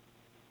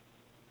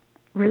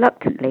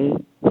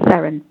 Reluctantly,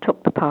 Seren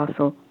took the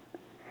parcel.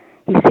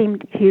 He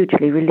seemed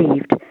hugely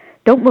relieved.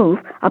 "Don't move.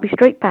 I'll be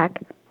straight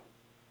back."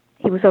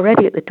 He was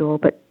already at the door,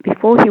 but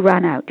before he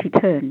ran out, he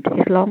turned,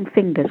 his long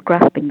fingers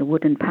grasping the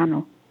wooden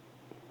panel.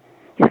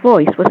 His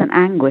voice was an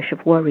anguish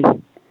of worry.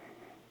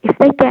 "If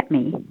they get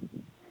me,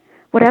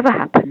 whatever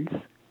happens,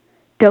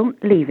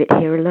 don't leave it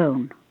here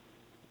alone.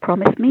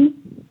 Promise me?"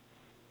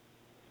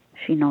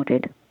 She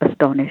nodded,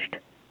 astonished,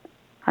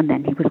 and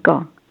then he was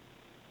gone.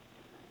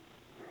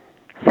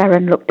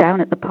 Seren looked down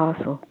at the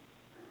parcel.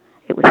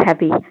 It was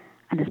heavy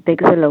and as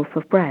big as a loaf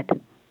of bread.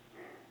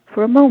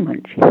 For a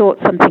moment, she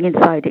thought something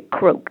inside it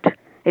croaked.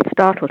 It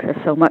startled her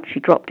so much she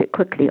dropped it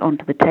quickly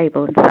onto the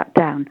table and sat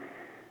down.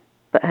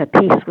 But her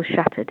peace was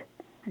shattered,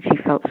 and she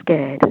felt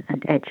scared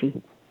and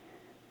edgy.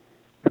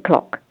 The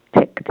clock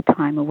ticked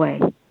time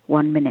away.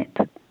 1 minute,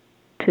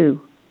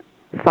 2,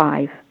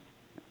 5,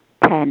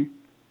 10.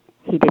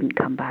 He didn't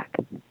come back.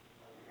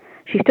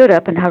 She stood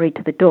up and hurried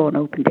to the door and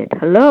opened it.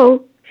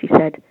 "Hello," she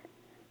said.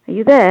 "Are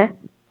you there?"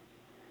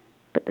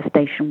 But the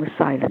station was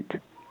silent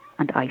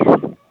and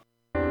icy.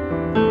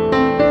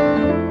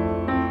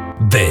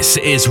 This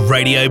is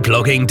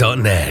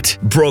radioblogging.net,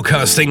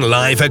 broadcasting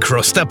live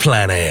across the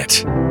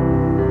planet.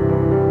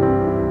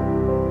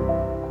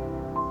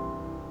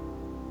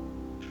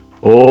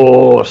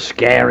 Oh,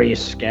 scary,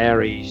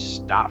 scary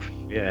stuff.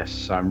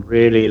 Yes, I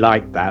really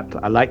like that.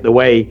 I like the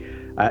way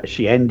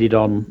she ended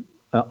on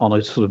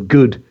a sort of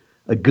good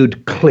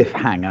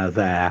cliffhanger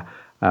there.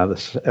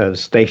 The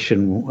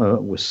station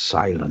was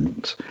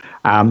silent.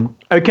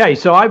 Okay,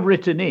 so I've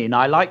written in,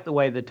 I like the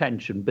way the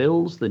tension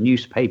builds, the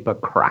newspaper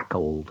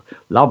crackled.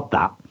 Love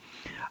that.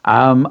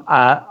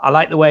 I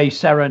like the way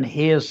Seren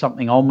hears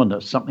something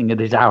ominous, something that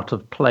is out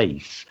of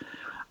place.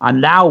 I'm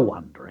now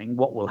wondering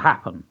what will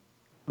happen.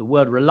 The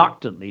word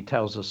reluctantly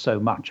tells us so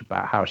much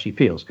about how she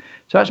feels.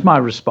 So that's my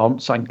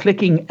response. I'm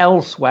clicking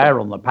elsewhere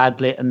on the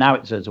Padlet, and now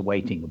it says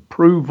awaiting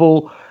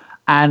approval.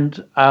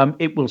 And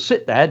it will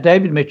sit there.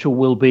 Deputy Mitchell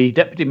will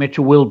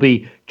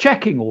be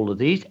checking all of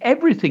these.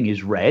 Everything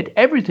is read.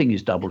 Everything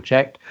is double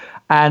checked.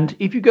 And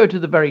if you go to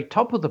the very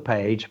top of the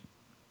page,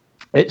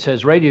 it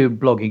says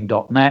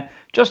radioblogging.net.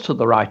 Just to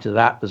the right of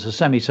that, there's a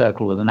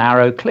semicircle with an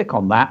arrow. Click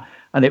on that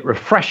and it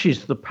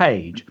refreshes the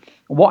page.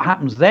 And what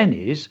happens then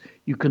is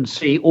you can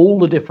see all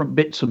the different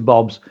bits and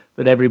bobs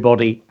that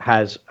everybody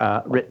has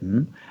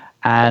written,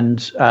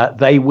 and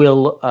they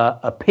will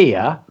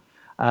appear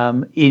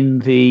in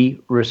the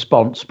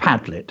response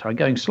Padlet. I'm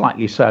going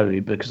slightly slowly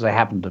because they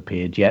haven't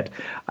appeared yet.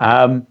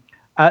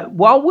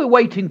 While we're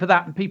waiting for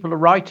that and people are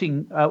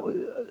writing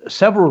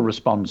several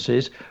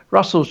responses.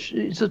 Russell,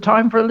 it's the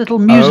time for a little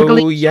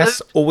musical. Oh,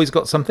 yes, always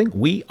got something.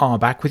 We are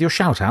back with your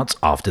shout-outs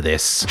after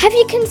this. Have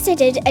you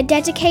considered a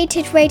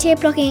dedicated radio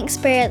blogging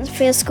experience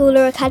for your school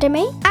or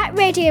academy? At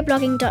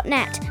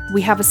radioblogging.net,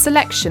 we have a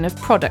selection of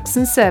products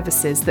and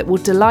services that will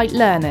delight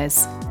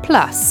learners.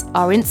 Plus,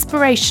 our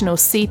inspirational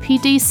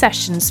CPD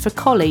sessions for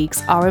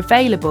colleagues are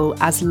available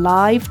as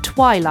live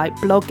Twilight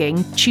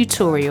blogging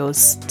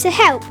tutorials. To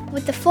help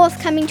with the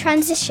forthcoming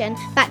transition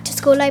back to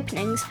school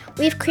openings,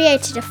 we've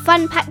created a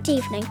fun-packed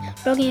evening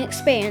blogging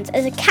experience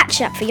as a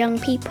catch-up for young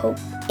people.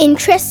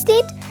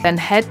 Interested? Then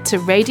head to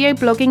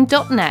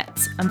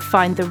radioblogging.net and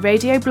find the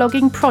radio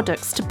blogging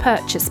products to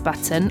purchase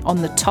button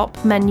on the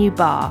top menu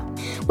bar.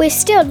 We're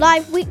still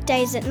live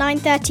weekdays at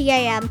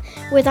 9:30am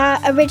with our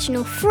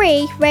original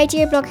free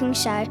radio blogging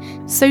show.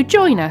 So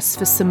join us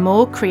for some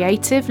more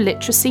creative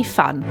literacy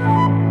fun.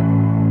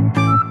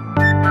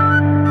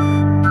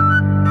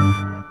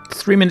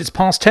 3 minutes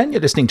past 10, you're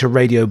listening to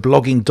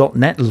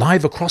radioblogging.net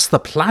live across the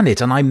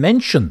planet, and I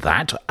mentioned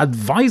that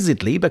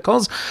advisedly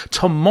because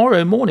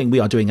tomorrow morning we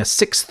are doing a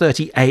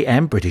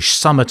 6:30am British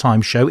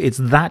summertime show. It's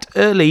that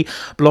early,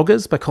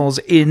 bloggers, because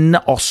in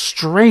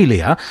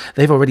Australia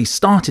they've already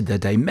started their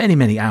day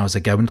many hours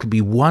ago, and it'll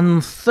be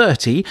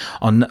 1:30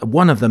 on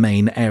one of the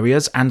main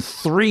areas and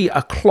 3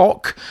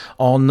 o'clock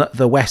on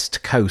the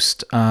west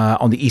coast,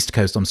 on the east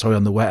coast, on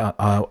the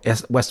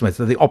west,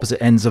 the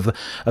opposite ends of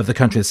the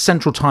country. There's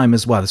central time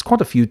as well. There's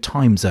quite a few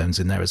time zones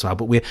in there as well,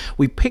 but we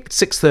picked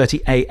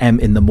 6:30am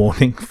in the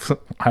morning.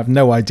 I have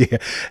no idea.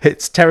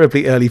 It's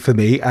terribly early for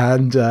me,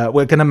 and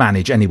we're going to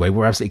manage anyway.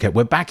 We're absolutely okay.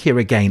 We're back here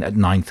again at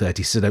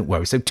 9:30, so don't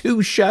worry. So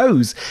 2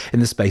 shows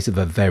in the space of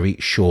a very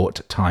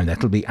short time.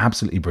 That'll be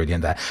absolutely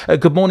brilliant there.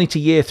 Good morning to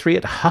Year 3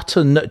 at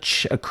Hutton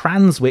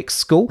Cranswick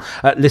School,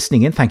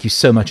 listening in. Thank you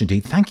so much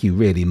indeed. Thank you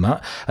really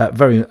much,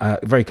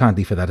 very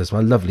kindly for that as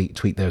well. Lovely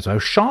tweet there as well.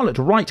 Charlotte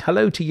Wright,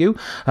 hello to you.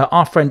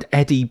 Our friend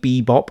Eddie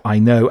Bebop, I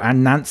know,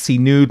 and Nancy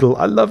Noodle,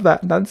 I love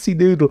that, Nancy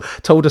Noodle,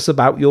 told us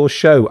about your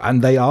show,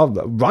 and they are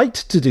right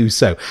to do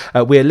so.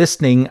 We're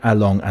listening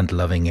along and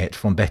loving it,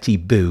 from Betty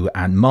Boo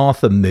and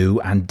Martha Moo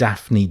and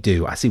Daphne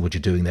Do. I see what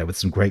you're doing there with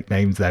some great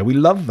names there. We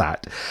love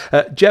that.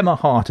 Gemma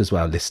Hart as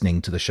well,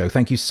 listening to the show.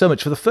 Thank you so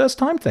much for the first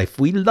time today.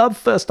 We love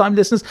first time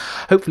listeners.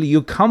 Hopefully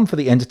you come for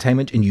the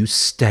entertainment and you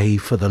stay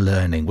for the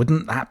learning.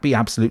 Wouldn't that be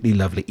absolutely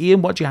lovely?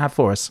 Ian, what do you have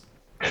for us?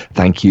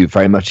 Thank you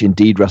very much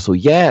indeed, Russell.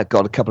 Yeah,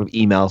 got a couple of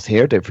emails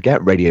here. Don't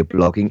forget,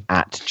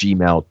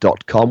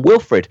 radioblogging@gmail.com.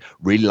 Wilfred,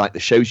 really like the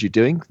shows you're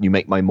doing. You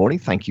make my morning.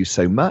 Thank you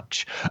so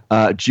much.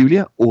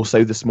 Julia,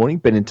 also this morning,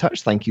 been in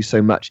touch. Thank you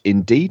so much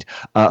indeed.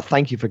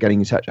 Thank you for getting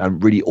in touch.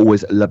 Really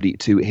always lovely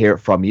to hear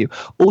from you.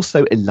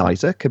 Also,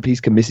 Eliza, can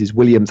Mrs.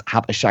 Williams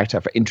have a shout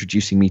out for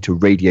introducing me to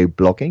radio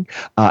blogging?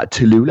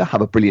 Tallulah, have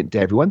a brilliant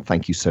day, everyone.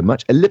 Thank you so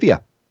much.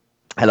 Olivia,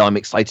 hello, I'm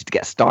excited to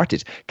get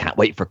started. Can't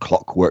wait for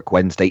Clockwork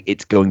Wednesday.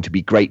 It's going to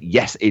be great.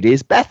 Yes, it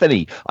is.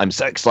 Bethany, I'm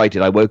so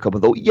excited. I woke up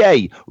and thought,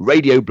 yay,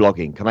 radio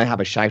blogging. Can I have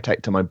a shout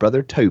out to my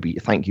brother, Toby?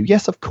 Thank you.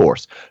 Yes, of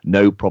course.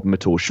 No problem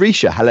at all.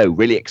 Shrisha, hello.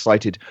 Really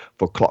excited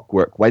for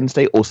Clockwork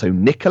Wednesday. Also,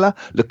 Nicola,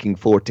 looking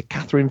forward to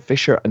Catherine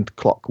Fisher and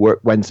Clockwork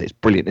Wednesday. It's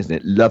brilliant, isn't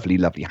it? Lovely,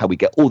 lovely how we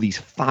get all these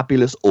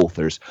fabulous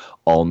authors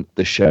on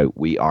the show.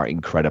 We are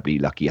incredibly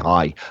lucky.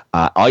 Hi,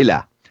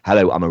 Isla.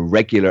 Hello, I'm a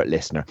regular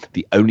listener.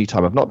 The only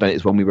time I've not done it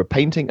is when we were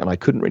painting and I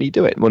couldn't really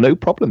do it. Well, no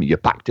problem. You're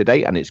back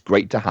today and it's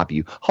great to have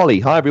you. Holly,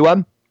 hi,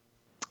 everyone.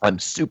 I'm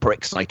super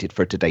excited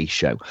for today's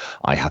show.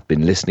 I have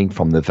been listening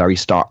from the very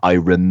start. I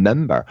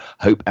remember.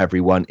 Hope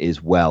everyone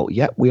is well.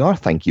 Yeah, we are.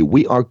 Thank you.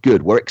 We are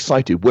good. We're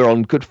excited. We're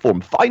on good form.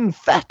 Fine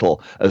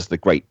fettle, as the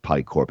great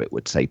Pi Corbett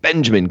would say.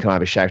 Benjamin, can I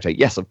have a shout out?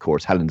 Yes, of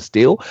course. Helen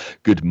Steele.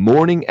 Good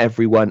morning,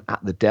 everyone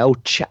at the Dell.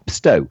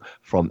 Chepstow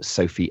from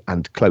Sophie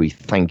and Chloe.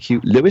 Thank you.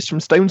 Lewis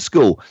from Stone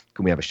School.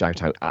 Can we have a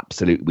shout out?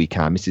 Absolutely, we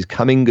can. Mrs.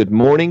 Cumming, good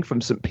morning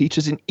from St.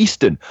 Peter's in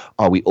Easton.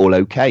 Are we all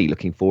okay?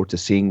 Looking forward to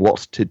seeing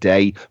what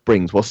today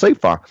brings. Well, so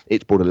far,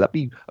 it's brought a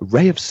lovely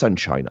ray of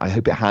sunshine. I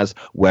hope it has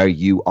where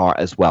you are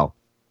as well.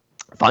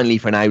 Finally,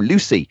 for now,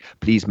 Lucy,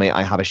 please may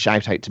I have a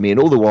shout out to me and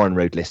all the Warren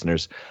Road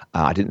listeners.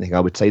 I didn't think I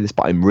would say this,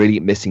 but I'm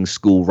really missing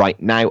school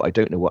right now. I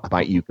don't know what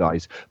about you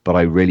guys, but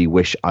I really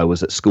wish I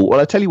was at school. Well,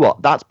 I tell you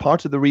what, that's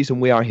part of the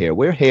reason we are here.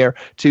 We're here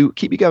to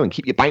keep you going,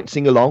 keep you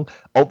bouncing along,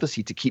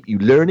 obviously to keep you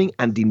learning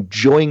and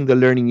enjoying the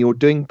learning you're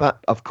doing.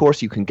 But of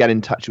course, you can get in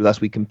touch with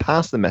us. We can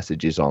pass the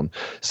messages on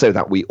so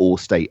that we all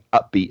stay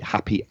upbeat,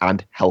 happy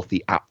and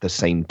healthy at the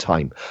same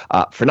time.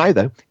 For now,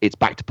 though, it's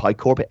back to Pi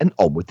Corbett and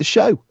on with the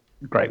show.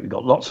 Great. We've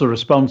got lots of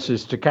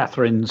responses to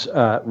Catherine's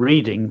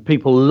reading.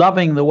 People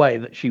loving the way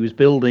that she was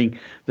building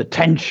the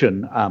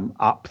tension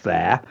up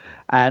there.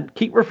 And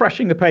keep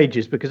refreshing the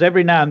pages because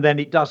every now and then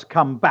it does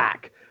come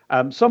back.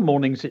 Some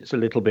mornings it's a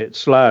little bit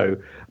slow.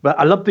 But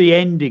I love the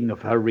ending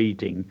of her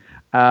reading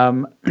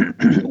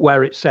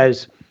where it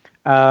says,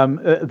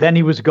 then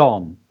he was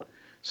gone.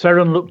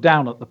 Seren looked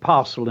down at the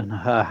parcel in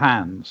her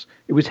hands.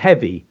 It was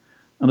heavy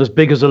and as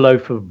big as a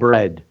loaf of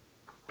bread.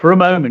 For a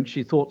moment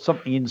she thought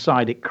something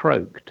inside it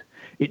croaked.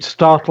 It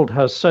startled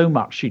her so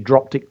much she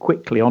dropped it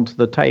quickly onto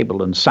the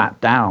table and sat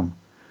down.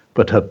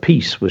 But her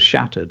peace was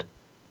shattered,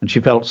 and she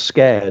felt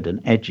scared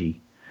and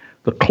edgy.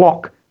 The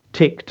clock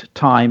ticked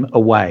time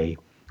away.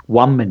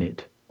 1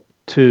 minute,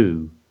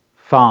 2,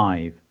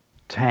 5,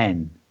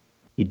 10.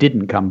 He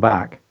didn't come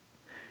back.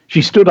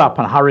 She stood up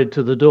and hurried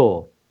to the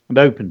door and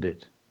opened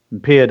it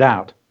and peered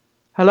out.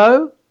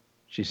 "Hello?"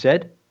 she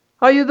said.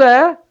 "Are you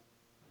there?"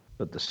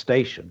 But the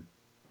station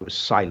was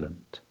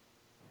silent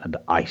and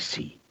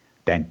icy.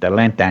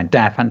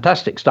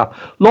 Fantastic stuff.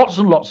 Lots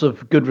and lots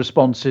of good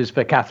responses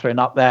for Catherine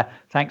up there.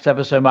 Thanks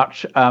ever so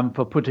much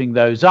for putting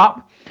those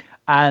up.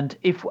 And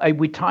if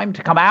we time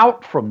to come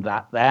out from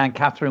that there, and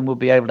Catherine will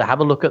be able to have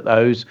a look at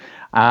those,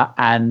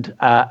 and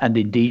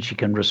indeed she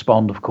can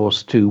respond, of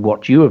course, to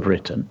what you have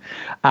written.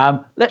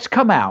 Let's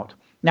come out.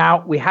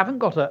 Now, we haven't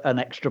got an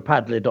extra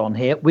Padlet on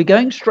here. We're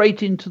going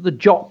straight into the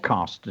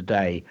Jotcast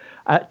today.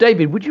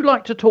 David, would you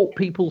like to talk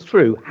people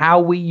through how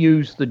we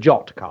use the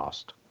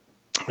Jotcast?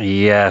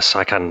 Yes,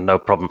 I can, no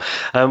problem.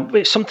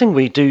 It's something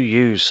we do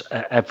use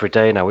every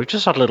day now. We've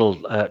just had a little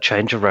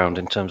change around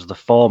in terms of the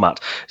format.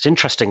 It's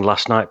interesting,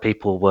 last night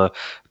people were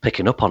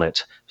picking up on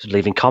it,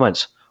 leaving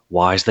comments.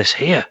 Why is this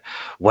here?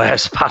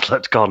 Where's the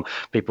Padlet gone?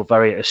 People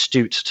very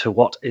astute to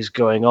what is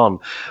going on.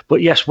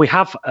 But yes, we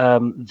have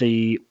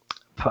the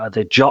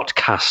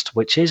Jotcast,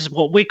 which is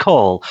what we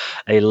call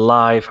a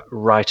live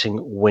writing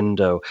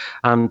window.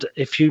 And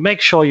if you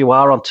make sure you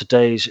are on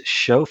today's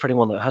show, for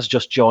anyone that has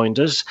just joined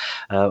us,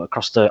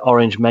 across the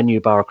orange menu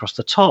bar across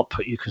the top,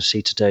 you can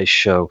see today's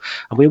show.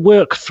 And we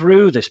work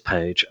through this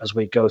page as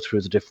we go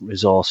through the different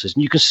resources.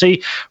 And you can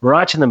see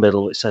right in the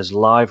middle, it says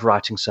live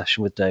writing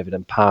session with David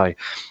and Pi.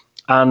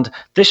 And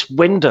this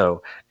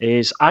window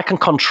is, I can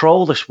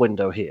control this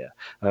window here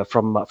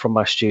from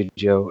my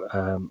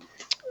studio,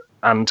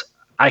 and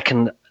I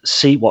can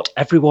see what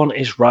everyone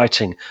is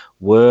writing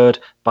word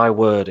by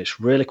word. It's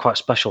really quite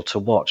special to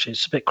watch.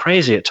 It's a bit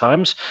crazy at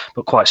times,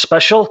 but quite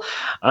special.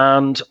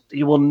 And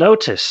you will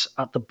notice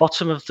at the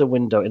bottom of the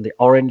window in the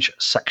orange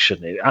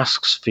section, it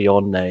asks for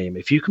your name.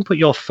 If you can put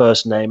your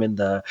first name in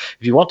there,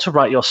 if you want to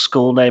write your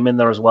school name in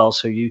there as well,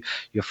 so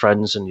your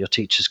friends and your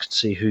teachers can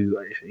see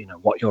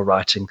what you're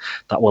writing,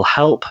 that will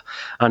help.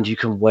 And you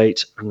can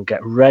wait and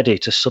get ready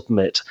to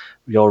submit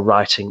your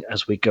writing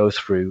as we go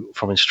through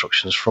from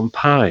instructions from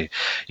Pi.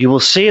 You will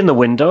see in the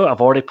window, I've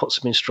already put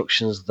some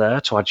instructions there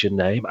to add your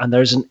name, and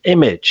there's an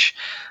image.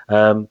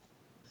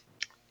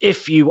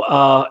 If you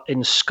are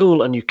in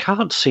school and you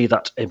can't see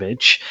that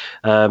image,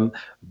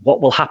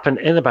 what will happen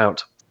in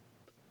about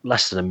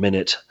less than a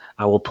minute,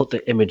 I will put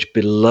the image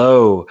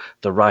below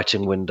the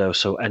writing window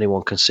so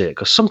anyone can see it.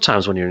 Because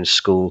sometimes when you're in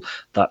school,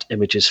 that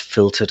image is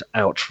filtered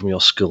out from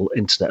your school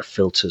internet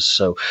filters.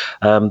 So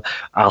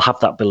I'll have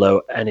that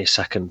below any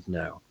second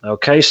now.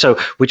 Okay, so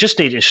we just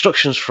need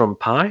instructions from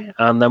Pi,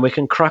 and then we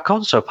can crack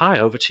on. So Pi,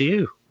 over to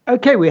you.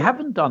 Okay, we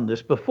haven't done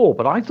this before,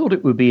 but I thought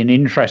it would be an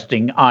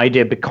interesting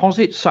idea because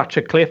it's such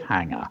a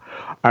cliffhanger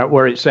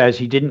where it says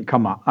he didn't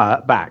come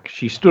back.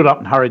 She stood up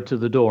and hurried to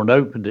the door and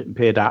opened it and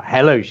peered out.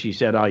 "Hello," she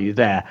said, "are you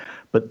there?"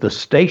 But the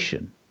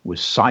station was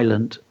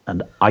silent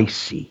and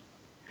icy.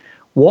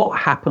 What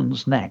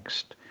happens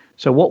next?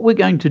 So what we're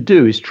going to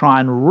do is try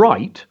and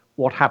write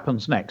what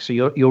happens next. So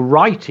you're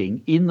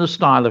writing in the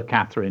style of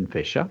Catherine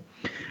Fisher,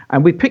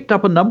 and we picked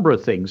up a number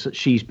of things that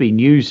she's been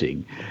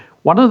using.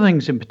 One of the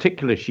things in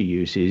particular she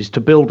uses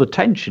to build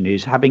attention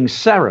is having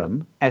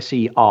Seren,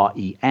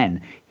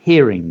 S-E-R-E-N,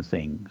 hearing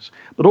things,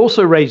 but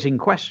also raising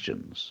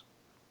questions.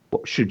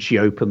 What should she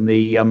open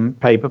the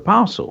paper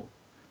parcel,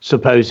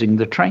 supposing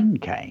the train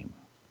came?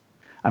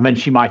 And then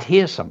she might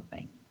hear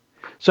something.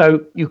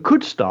 So you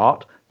could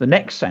start the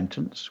next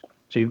sentence.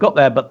 So you've got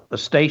there, but the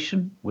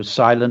station was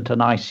silent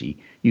and icy.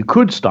 You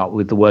could start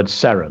with the word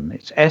Seren.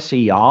 It's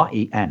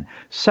S-E-R-E-N.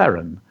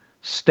 Seren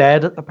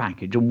stared at the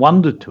package and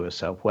wondered to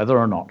herself whether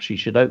or not she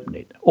should open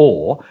it.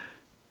 Or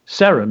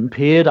Seren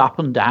peered up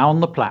and down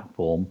the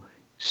platform,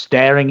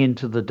 staring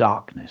into the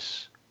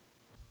darkness.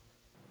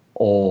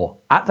 Or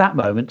at that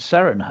moment,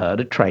 Seren heard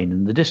a train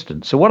in the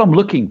distance. So what I'm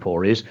looking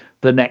for is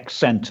the next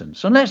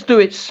sentence. And let's do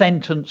it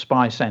sentence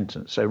by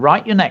sentence. So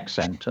write your next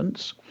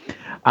sentence.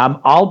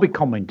 I'll be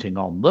commenting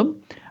on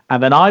them,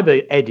 and then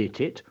either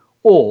edit it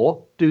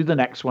or do the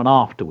next one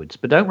afterwards.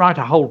 But don't write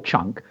a whole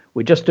chunk.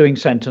 We're just doing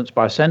sentence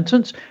by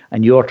sentence,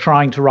 and you're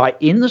trying to write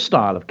in the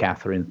style of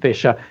Catherine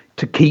Fisher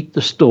to keep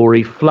the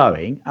story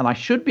flowing. And I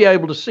should be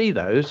able to see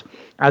those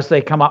as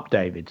they come up,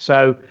 David.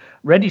 So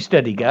ready,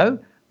 steady, go.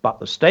 But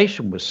the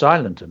station was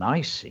silent and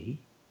icy,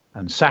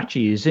 and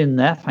Sachi is in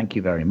there. Thank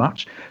you very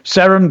much.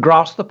 Seren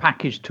grasped the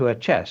package to her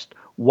chest,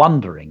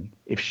 wondering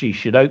if she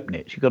should open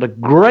it. She got a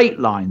great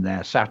line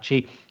there,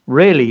 Sachi.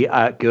 Really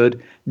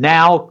good.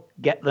 Now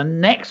get the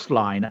next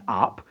line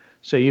up.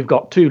 So you've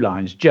got two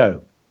lines.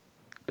 Joe.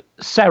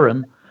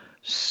 Seren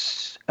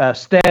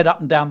stared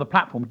up and down the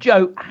platform.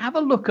 Joe, have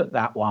a look at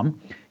that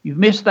one. You've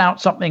missed out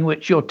something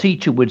which your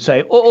teacher would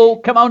say, oh,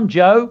 come on,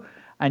 Joe.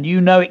 And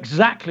you know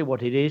exactly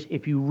what it is.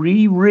 If you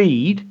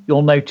reread,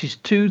 you'll notice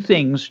two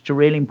things which are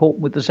really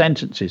important with the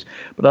sentences.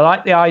 But I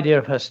like the idea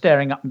of her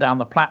staring up and down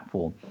the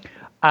platform.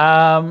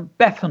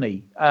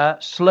 Bethany,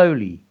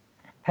 slowly,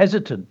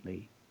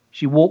 Hesitantly,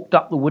 she walked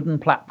up the wooden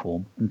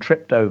platform and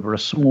tripped over a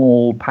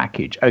small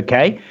package.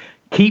 Okay,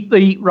 keep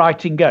the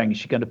writing going. Is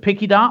she going to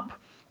pick it up?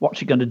 What's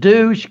she going to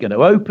do? Is she going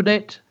to open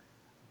it?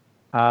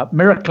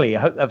 Miracle, I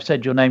hope I've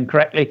said your name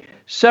correctly.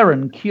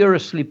 Seren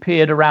curiously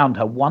peered around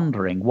her,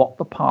 wondering what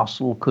the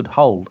parcel could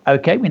hold.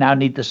 Okay, we now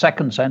need the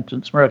second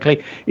sentence, Miracle.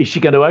 Is she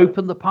going to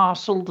open the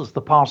parcel? Does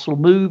the parcel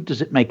move?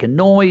 Does it make a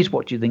noise?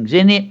 What do you think's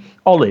in it?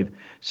 Olive,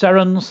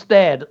 Seren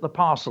stared at the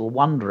parcel,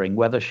 wondering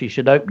whether she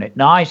should open it.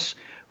 Nice,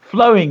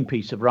 flowing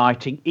piece of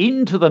writing.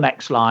 Into the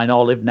next line,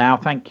 Olive, now,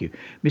 thank you.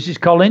 Mrs.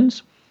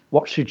 Collins,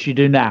 what should she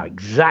do now?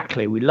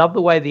 Exactly. We love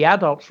the way the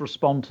adults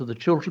respond to the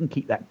children.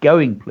 Keep that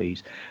going,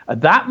 please.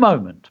 At that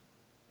moment,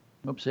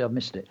 oopsie, I've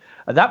missed it.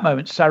 At that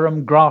moment,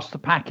 Seren grasped the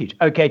package.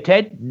 Okay,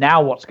 Ted,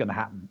 now what's going to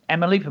happen?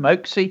 Emily from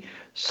Oaksey.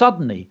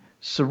 Suddenly,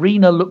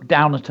 Serena looked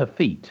down at her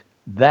feet.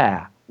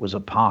 There was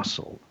a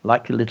parcel,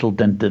 like a little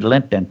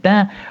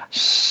dun-dun-dun-dun-dun.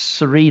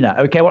 Serena.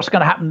 Okay, what's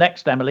going to happen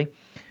next, Emily?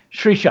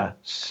 Shrisha.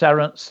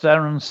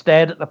 Seren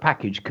stared at the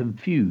package,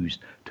 confused.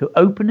 To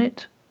open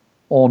it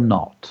or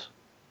not?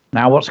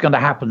 Now, what's going to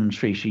happen,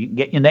 Shrisha? You can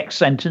get your next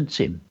sentence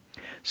in.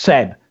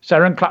 Seb.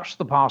 Seren clutched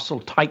the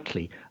parcel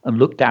tightly and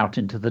looked out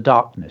into the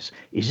darkness.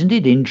 Isn't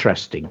it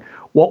interesting?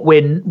 What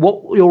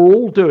you're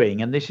all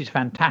doing, and this is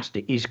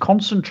fantastic, is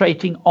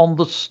concentrating on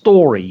the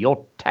story.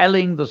 You're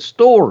telling the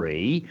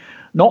story,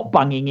 not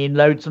bunging in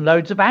loads and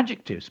loads of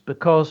adjectives,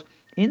 because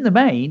in the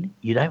main,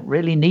 you don't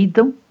really need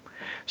them.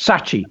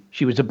 Sachi.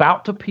 She was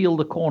about to peel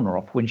the corner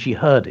off when she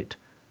heard it.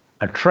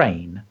 A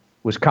train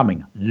was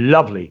coming.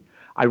 Lovely.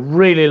 I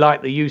really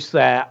like the use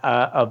there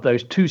of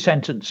those two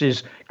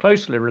sentences,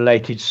 closely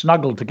related,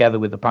 snuggled together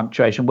with the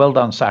punctuation. Well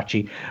done,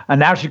 Sachi. And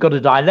now she's got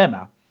a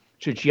dilemma.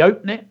 Should she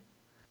open it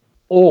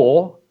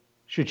or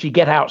should she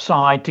get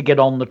outside to get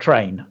on the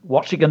train?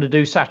 What's she going to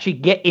do,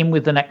 Sachi? Get in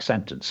with the next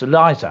sentence.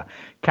 Eliza,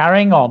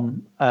 carrying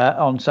on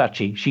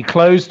Sachi, she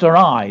closed her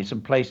eyes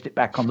and placed it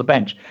back on the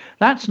bench.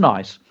 That's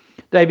nice.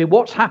 David,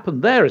 what's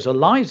happened there is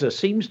Eliza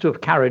seems to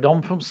have carried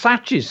on from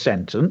Sachi's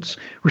sentence,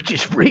 which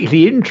is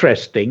really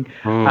interesting.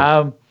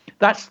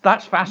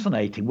 That's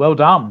fascinating. Well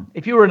done.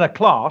 If you were in a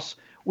class,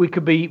 we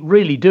could be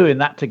really doing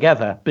that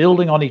together,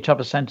 building on each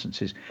other's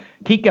sentences.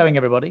 Keep going,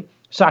 everybody.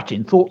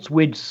 Sachin, thoughts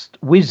whizzed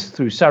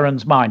through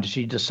Seren's mind as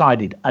she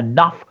decided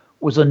enough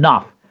was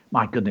enough.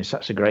 My goodness,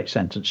 that's a great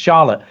sentence.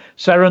 Charlotte,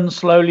 Seren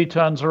slowly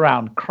turns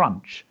around.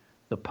 Crunch.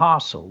 The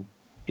parcel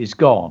is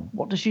gone.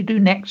 What does she do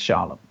next,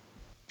 Charlotte?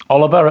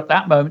 Oliver, at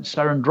that moment,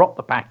 Seren dropped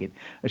the packet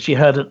as she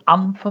heard an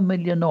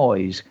unfamiliar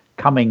noise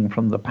coming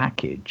from the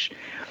package.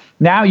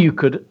 Now you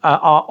could,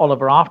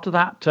 Oliver, after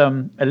that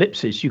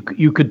ellipsis,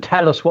 you could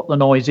tell us what the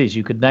noise is.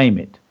 You could name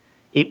it.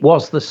 It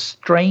was the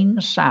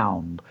strange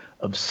sound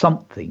of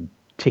something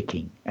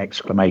ticking, !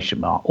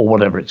 Or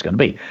whatever it's going to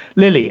be.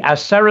 Lily,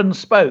 as Seren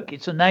spoke,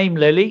 it's a name,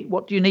 Lily.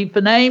 What do you need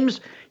for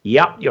names?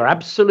 Yep, you're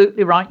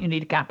absolutely right. You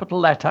need a capital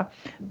letter.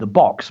 The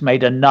box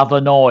made another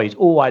noise.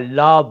 Oh, I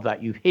love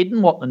that. You've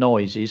hidden what the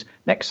noise is.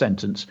 Next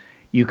sentence,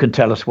 you can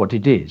tell us what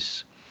it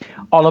is.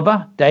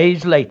 Oliver,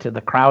 days later, the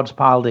crowds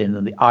piled in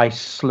and the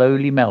ice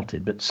slowly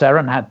melted, but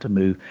Seren had to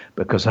move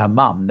because her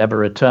mum never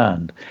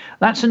returned.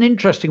 That's an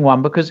interesting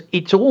one because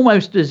it's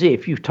almost as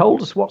if you've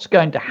told us what's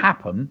going to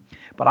happen,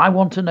 but I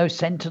want to know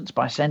sentence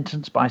by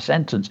sentence by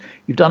sentence.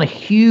 You've done a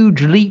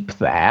huge leap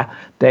there,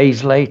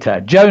 days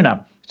later.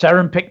 Jonah,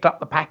 Seren picked up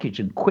the package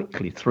and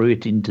quickly threw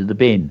it into the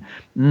bin.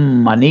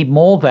 I need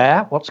more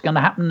there. What's going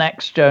to happen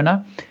next,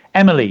 Jonah?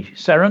 Emily,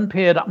 Seren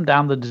peered up and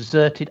down the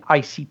deserted,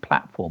 icy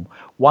platform,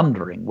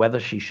 wondering whether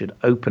she should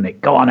open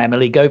it. Go on,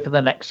 Emily, go for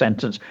the next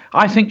sentence.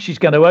 I think she's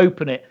going to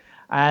open it,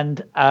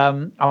 and I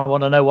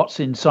want to know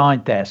what's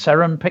inside there.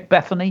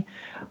 Bethany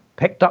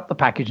picked up the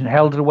package and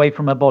held it away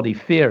from her body,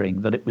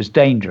 fearing that it was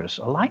dangerous.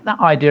 I like that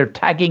idea of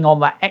tagging on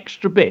that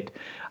extra bit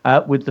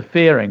with the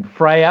fearing.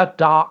 Freya,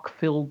 dark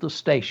filled the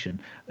station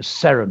as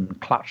Seren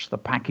clutched the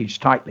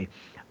package tightly.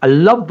 I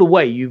love the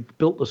way you've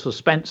built the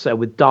suspense there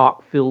with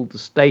dark filled the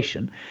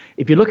station.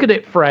 If you look at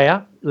it,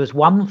 Freya, there's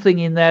one thing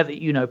in there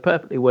that you know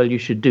perfectly well you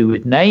should do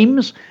with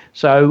names.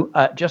 So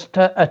just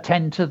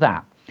attend to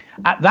that.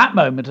 At that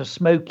moment, a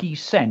smoky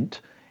scent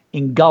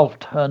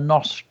engulfed her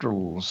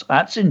nostrils.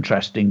 That's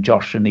interesting,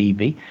 Josh and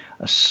Evie.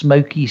 A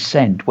smoky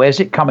scent. Where's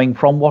it coming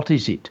from? What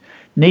is it?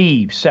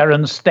 Neve,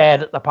 Seren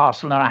stared at the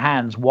parcel in her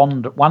hands,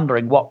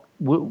 wondering what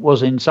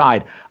was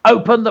inside.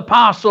 Open the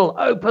parcel!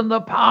 Open the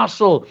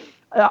parcel!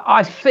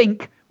 I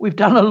think we've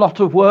done a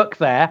lot of work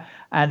there,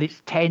 and it's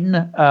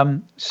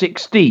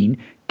 10:16.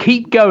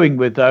 Keep going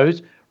with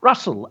those.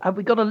 Russell, have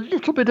we got a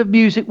little bit of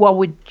music while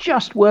we're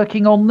just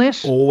working on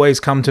this? Always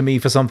come to me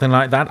for something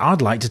like that.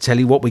 I'd like to tell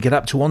you what we get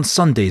up to on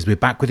Sundays. We're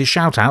back with your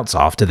shout-outs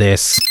after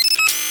this.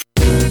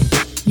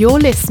 You're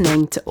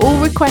listening to All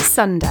Request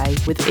Sunday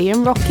with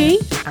Ian Rockey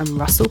and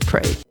Russell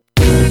Prue.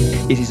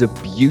 It is a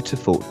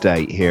beautiful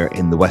day here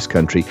in the West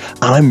Country,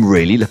 and I'm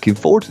really looking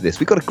forward to this.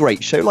 We've got a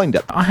great show lined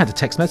up. I had a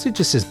text message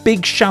that says,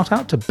 big shout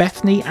out to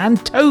Bethany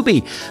and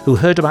Toby, who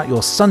heard about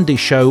your Sunday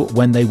show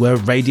when they were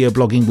radio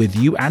blogging with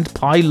you and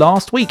Pi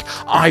last week.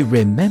 I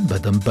remember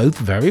them both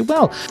very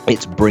well.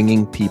 It's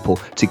bringing people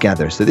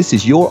together. So this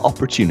is your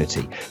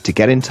opportunity to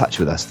get in touch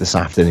with us this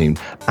afternoon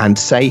and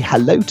say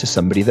hello to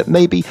somebody that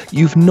maybe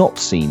you've not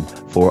seen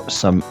for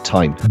some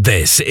time.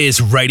 This is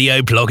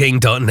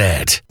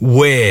radioblogging.net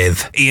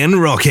with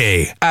Ian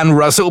Rocky and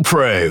Russell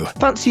Prue.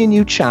 Fancy a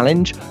new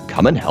challenge?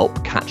 Come and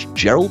help catch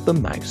Gerald the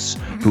Mouse,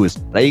 who has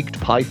plagued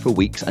Pi for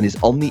weeks and is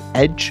on the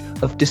edge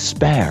of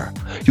despair.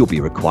 You'll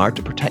be required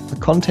to protect the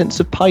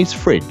contents of Pi's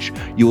fridge.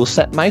 You will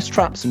set mouse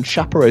traps and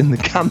chaperone the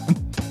camembert.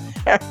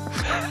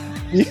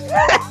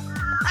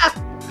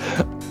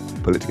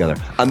 Pull it together.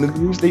 And the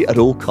muesli at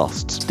all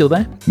costs. Still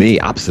there? Me,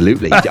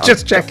 absolutely.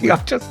 Just checking.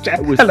 I'm just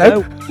checking.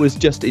 Hello. I was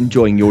just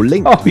enjoying your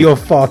link. Oh, you're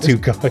far too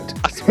kind.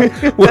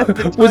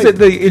 Was it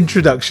the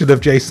introduction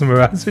of Jason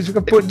Mraz which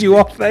put you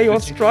off there, your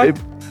strike?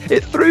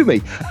 It threw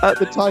me at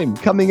the time.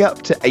 Coming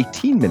up to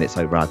 18 minutes,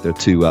 I'd rather,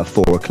 to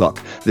 4 o'clock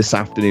this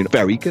afternoon.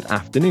 Very good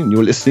afternoon.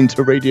 You're listening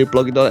to Radio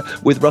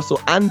Blogging with Russell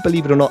and,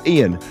 believe it or not,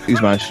 Ian,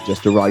 who's managed to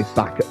just arrive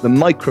back at the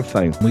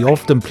microphone. We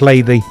often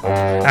play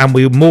and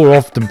we more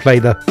often play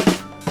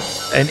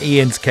in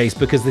Ian's case,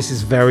 because this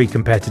is very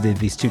competitive.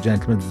 These two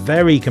gentlemen,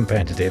 very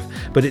competitive,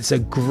 but it's a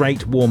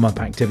great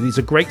warm-up activity. These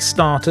are great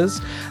starters,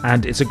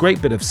 and it's a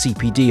great bit of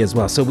CPD as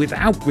well. So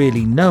without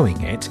really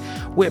knowing it,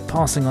 we're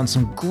passing on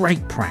some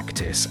great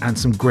practice and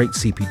some great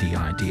CPD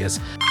ideas.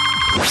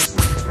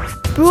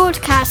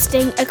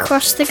 Broadcasting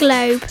across the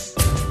globe.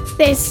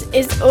 This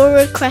is All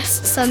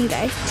Request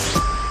Sunday.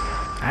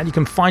 And you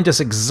can find us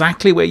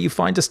exactly where you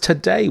find us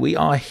today. We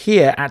are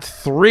here at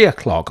 3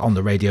 o'clock on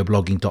the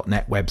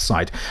radioblogging.net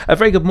website. A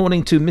very good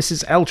morning to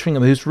Mrs.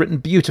 Eltringham, who's written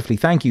beautifully.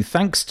 Thank you.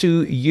 Thanks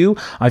to you,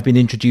 I've been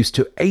introduced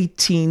to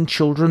 18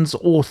 children's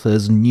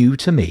authors new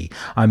to me.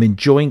 I'm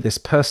enjoying this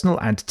personal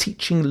and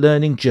teaching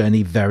learning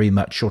journey very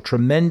much. Your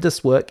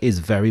tremendous work is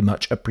very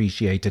much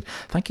appreciated.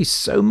 Thank you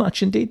so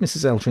much indeed,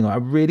 Mrs. Eltringham. I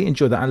really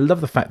enjoy that. I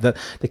love the fact that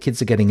the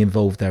kids are getting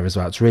involved there as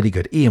well. It's really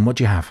good. Ian, what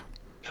do you have?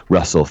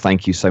 Russell,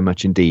 thank you so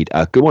much indeed.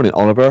 Good morning,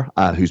 Oliver,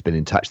 who's been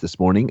in touch this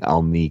morning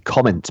on the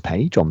comments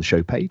page, on the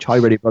show page. Hi,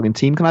 Radio Blogging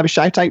team. Can I have a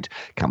shout out?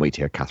 Can't wait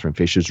to hear Catherine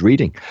Fisher's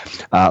reading.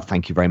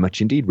 Thank you very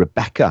much indeed.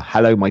 Rebecca,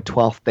 hello, my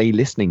 12th day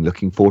listening.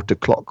 Looking forward to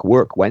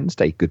Clockwork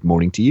Wednesday. Good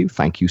morning to you.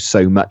 Thank you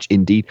so much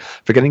indeed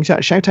for getting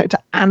a shout out to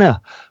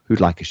Anna,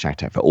 who'd like a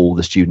shout out for all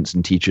the students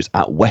and teachers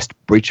at West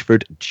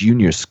Bridgeford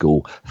Junior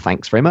School.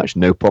 Thanks very much.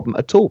 No problem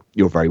at all.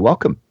 You're very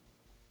welcome.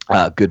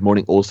 Good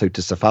morning also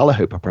to Safala. I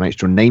hope I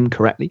pronounced your name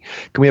correctly.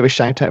 Can we have a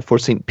shout out for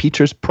St.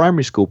 Peter's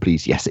Primary School,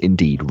 please? Yes,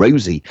 indeed.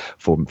 Rosie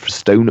from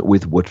Stone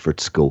with Woodford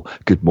School.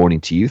 Good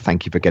morning to you.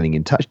 Thank you for getting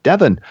in touch.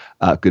 Devon,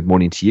 good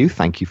morning to you.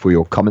 Thank you for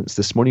your comments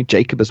this morning.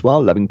 Jacob as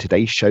well, loving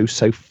today's show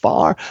so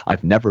far.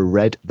 I've never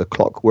read The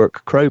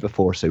Clockwork Crow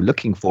before, so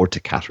looking forward to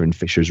Catherine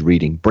Fisher's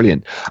reading.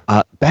 Brilliant.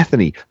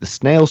 Bethany, the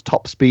snail's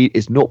top speed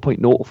is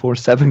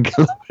 0.047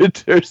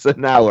 kilometers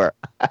an hour.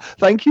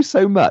 Thank you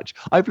so much.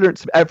 I've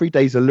learned every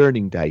day's a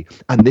learning day.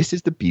 And this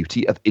is the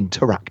beauty of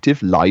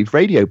interactive live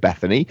radio,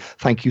 Bethany.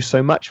 Thank you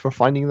so much for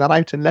finding that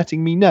out and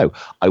letting me know.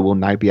 I will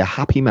now be a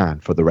happy man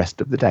for the rest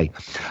of the day.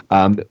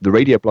 The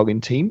radio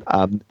blogging team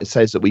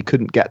says that we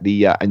couldn't get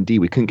the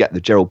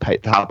Gerald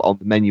tab on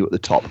the menu at the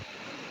top.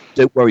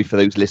 Don't worry for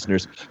those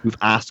listeners who've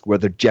asked where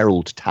the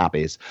Gerald tab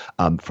is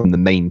from the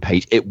main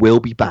page. It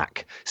will be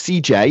back.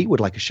 CJ would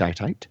like a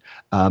shout out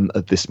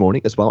this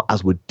morning, as well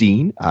as would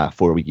Dean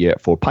for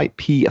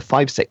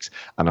P56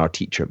 and our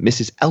teacher,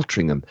 Mrs.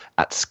 Eltringham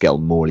at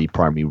Skelmorley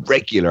Primary.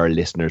 Regular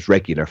listeners,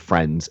 regular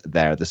friends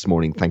there this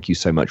morning. Thank you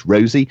so much,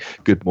 Rosie.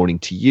 Good morning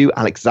to you.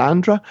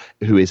 Alexandra,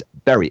 who is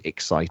very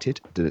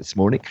excited this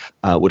morning,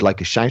 would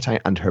like a shout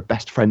out, and her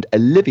best friend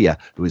Olivia,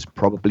 who is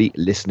probably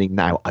listening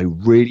now. I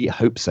really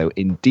hope so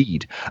indeed.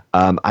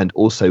 And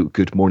also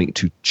good morning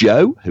to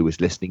Joe, who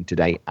is listening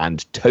today,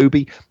 and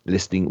Toby,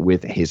 listening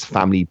with his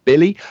family.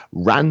 Billy,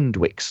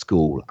 Randwick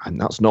School, and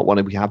that's not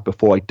one we have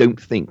before, I don't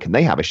think. Can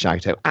they have a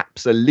shout out?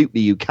 Absolutely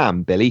you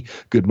can, Billy.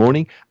 Good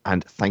morning,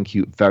 and thank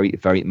you very,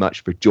 very much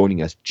for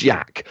joining us.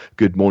 Jack,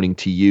 good morning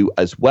to you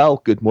as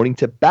well. Good morning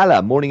to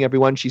Bella. Morning,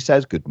 everyone, she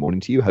says. Good morning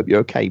to you. Hope you're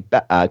okay.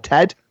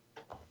 Ted,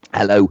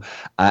 hello,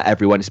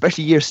 everyone,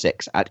 especially Year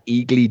 6 at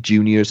Eagly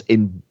Juniors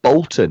in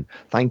Bolton.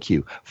 Thank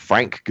you.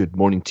 Frank, good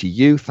morning to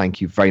you.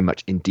 Thank you very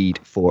much indeed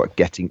for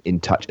getting in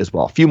touch as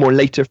well. A few more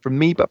later from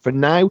me, but for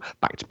now,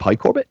 back to Pi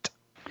Corbett.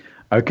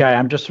 Okay,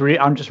 I'm just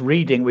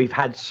reading. We've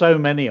had so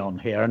many on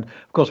here, and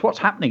of course, what's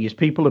happening is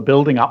people are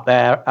building up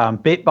there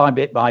bit by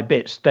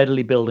bit,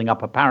 steadily building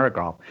up a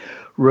paragraph.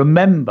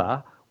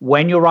 Remember,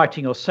 when you're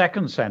writing your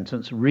second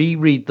sentence,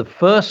 reread the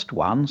first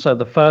one, so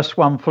the first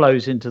one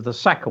flows into the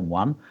second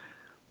one.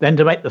 Then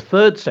to make the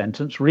third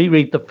sentence,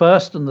 reread the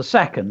first and the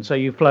second, so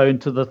you flow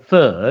into the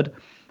third.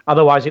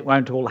 Otherwise, it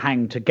won't all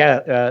hang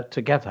together.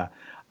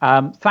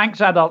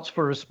 Thanks, adults,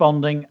 for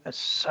responding.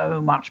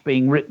 So much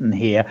being written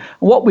here.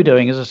 And what we're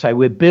doing, as I say,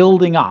 we're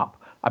building up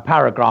a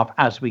paragraph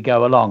as we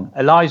go along.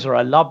 Eliza,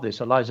 I love this.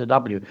 Eliza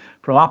W.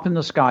 From up in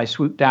the sky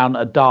swooped down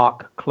a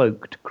dark,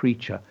 cloaked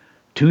creature,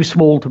 too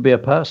small to be a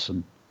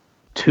person,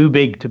 too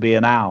big to be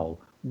an owl.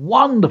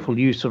 Wonderful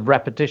use of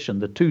repetition,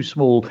 the too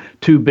small,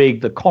 too big,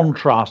 the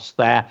contrasts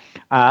there,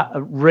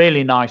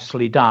 really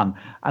nicely done.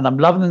 And I'm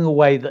loving the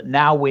way that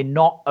now we're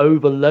not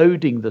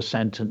overloading the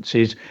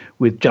sentences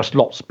with just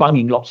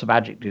bunging lots of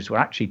adjectives. We're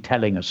actually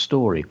telling a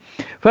story.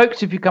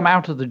 Folks, if you come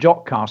out of the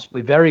Jockcast,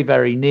 we're very,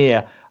 very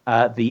near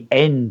the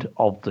end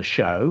of the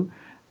show.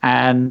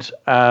 And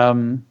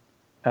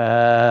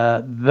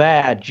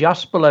there,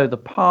 just below the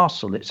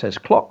parcel, it says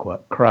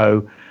Clockwork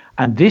Crow.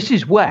 And this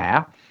is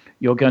where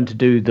you're going to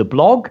do the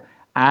blog,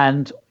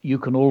 and you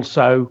can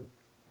also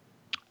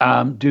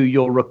do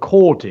your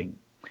recording.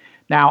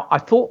 Now, I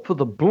thought for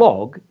the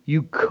blog,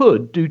 you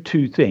could do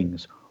two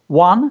things.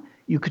 One,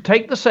 you could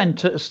take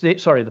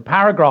the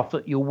paragraph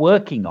that you're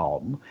working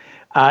on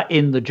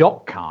in the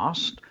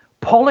Jockcast,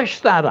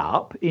 polish that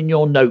up in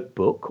your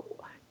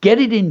notebook, get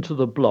it into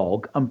the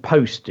blog and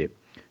post it.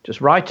 Just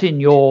write in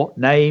your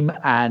name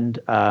and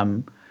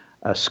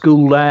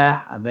school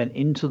there, and then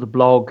into the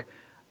blog,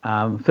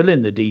 fill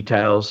in the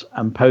details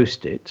and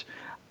post it.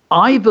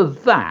 Either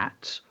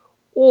that,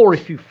 or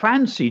if you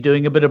fancy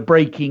doing a bit of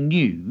breaking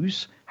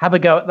news, have a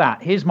go at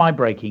that. Here's my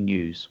breaking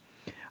news.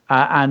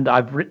 And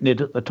I've written it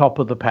at the top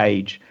of the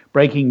page.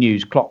 Breaking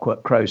news,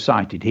 Clockwork Crow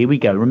sighted. Here we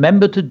go.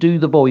 Remember to do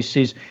the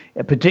voices,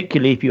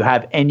 particularly if you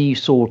have any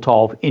sort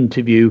of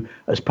interview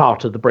as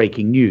part of the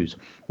breaking news.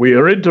 We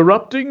are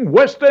interrupting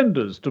West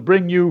Enders to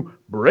bring you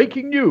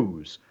breaking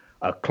news.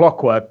 A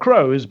Clockwork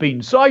Crow has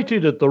been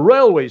sighted at the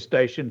railway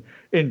station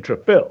in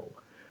Trefil.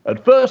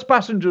 At first,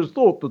 passengers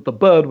thought that the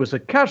bird was a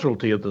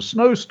casualty of the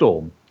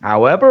snowstorm.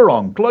 However,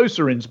 on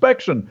closer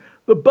inspection,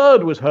 the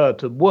bird was heard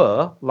to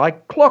whir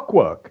like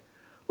clockwork.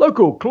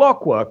 Local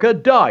clockworker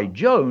Di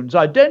Jones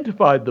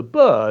identified the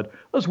bird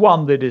as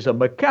one that is a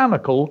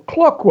mechanical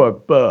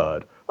clockwork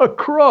bird, a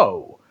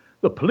crow.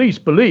 The police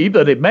believe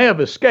that it may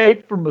have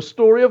escaped from the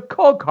story of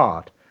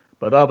Cogheart,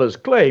 but others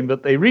claim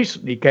that they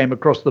recently came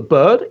across the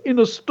bird in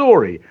a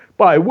story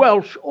by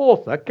Welsh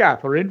author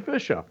Catherine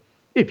Fisher.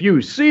 If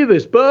you see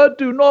this bird,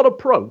 do not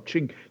approach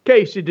in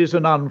case it is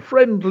an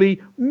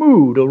unfriendly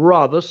mood or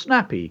rather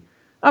snappy.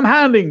 I'm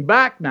handing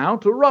back now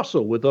to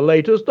Russell with the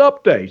latest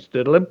updates.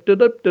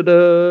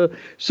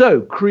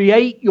 So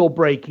create your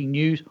breaking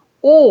news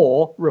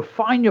or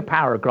refine your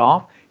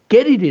paragraph,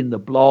 get it in the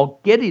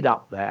blog, get it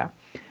up there.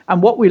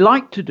 And what we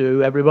like to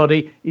do,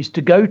 everybody, is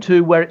to go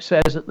to where it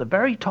says at the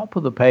very top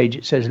of the page,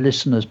 it says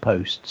listeners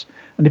posts.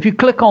 And if you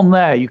click on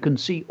there, you can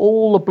see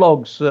all the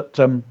blogs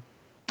that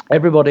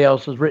everybody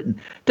else has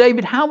written.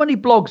 David, how many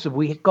blogs have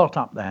we got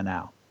up there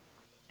now?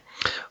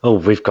 Oh,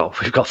 we've got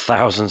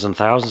thousands and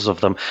thousands of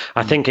them.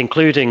 I think,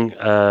 including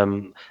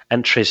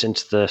entries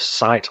into the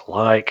site,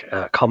 like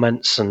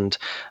comments and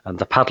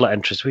the Padlet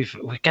entries.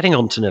 We're getting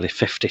on to nearly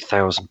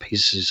 50,000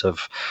 pieces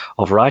of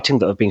writing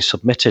that have been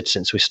submitted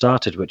since we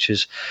started, which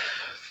is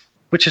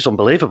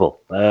unbelievable.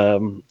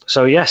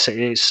 So yes,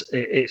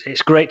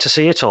 it's great to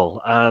see it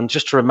all, and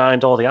just to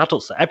remind all the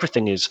adults that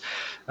everything is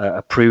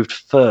approved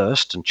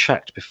first and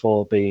checked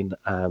before being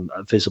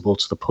visible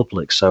to the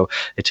public. So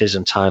it is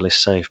entirely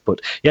safe.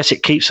 But yes,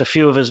 it keeps a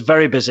few of us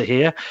very busy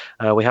here.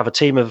 We have a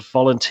team of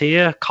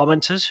volunteer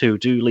commenters who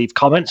do leave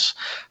comments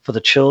for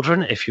the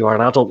children. If you are an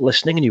adult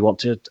listening and you want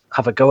to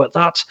have a go at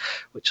that,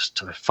 which is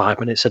 5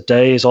 minutes a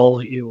day is all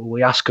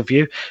we ask of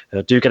you,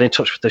 do get in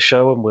touch with the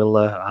show, and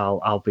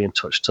I'll be in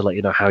touch to let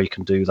you know how you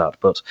can do that.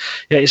 But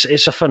yeah,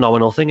 it's a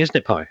phenomenal thing, isn't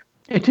it, Pi?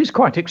 It is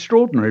quite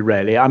extraordinary,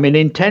 really. I mean,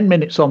 in 10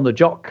 minutes on the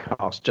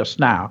Jockcast just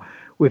now,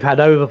 we've had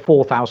over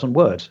 4,000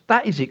 words.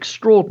 That is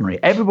extraordinary.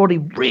 Everybody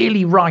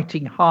really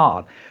writing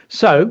hard.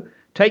 So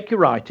take your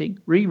writing,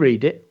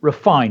 reread it,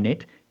 refine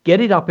it,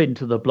 get it up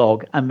into the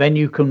blog, and then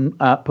you can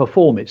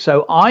perform it.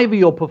 So either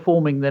you're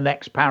performing the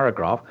next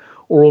paragraph,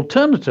 or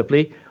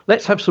alternatively,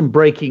 let's have some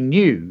breaking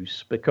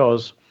news,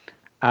 because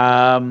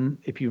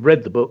if you've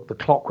read the book, The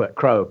Clockwork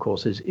Crow, of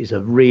course, is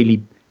a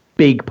really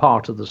big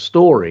part of the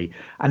story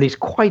and is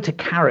quite a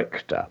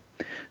character.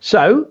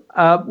 So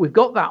we've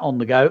got that on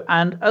the go.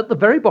 And at the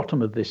very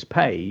bottom of this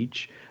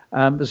page,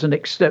 there's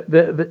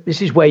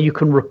this is where you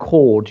can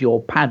record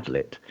your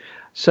Padlet.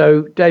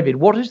 So, David,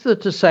 what is there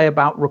to say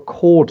about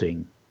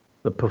recording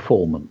the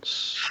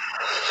performance?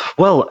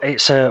 Well,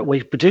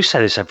 we do say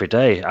this every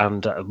day,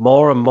 and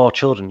more and more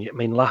children. I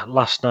mean,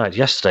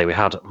 yesterday, we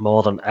had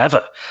more than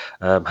ever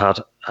had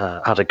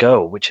a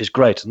go, which is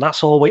great. And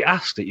that's all we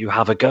ask, that you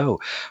have a go.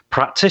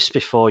 Practice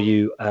before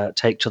you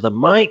take to the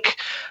mic.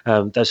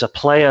 There's a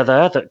player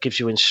there that gives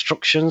you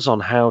instructions on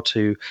how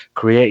to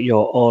create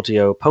your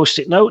audio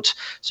post-it note,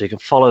 so you can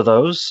follow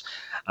those.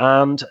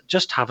 And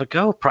just have a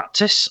go,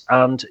 practice,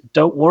 and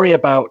don't worry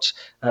about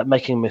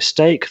making a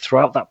mistake.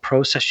 Throughout that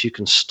process, you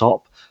can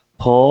stop,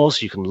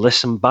 pause, you can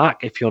listen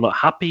back. If you're not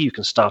happy, you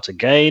can start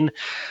again.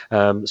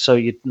 So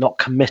you're not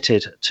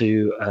committed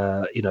to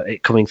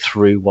it coming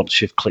through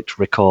once you've clicked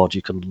record.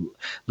 You can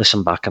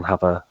listen back and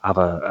have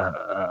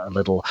a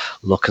little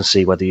look and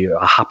see whether you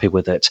are happy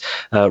with it.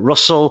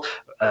 Russell,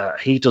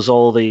 he does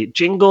all the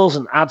jingles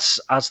and adds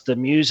the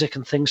music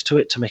and things to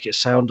it to make it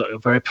sound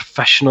very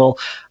professional,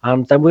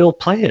 and then we'll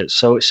play it.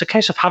 So it's a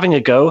case of having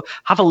a go,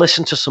 have a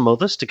listen to some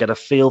others to get a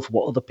feel for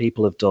what other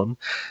people have done,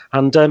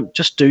 and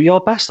just do your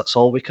best. That's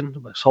all we can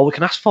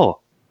ask for.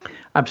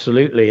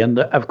 Absolutely, and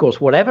of course,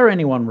 whatever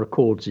anyone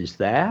records is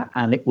there,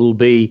 and it will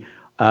be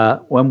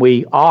when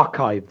we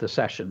archive the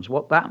sessions.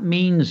 What that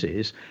means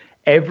is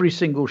every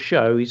single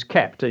show is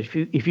kept. If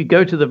you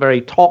go to the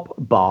very top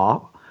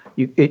bar,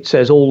 it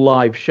says all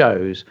live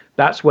shows.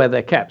 That's where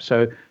they're kept.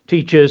 So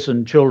teachers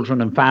and children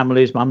and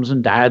families, mums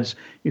and dads,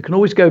 you can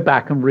always go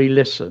back and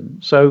re-listen.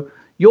 So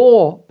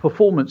your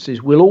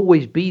performances will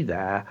always be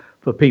there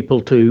for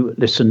people to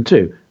listen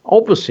to.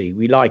 Obviously,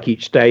 we like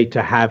each day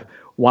to have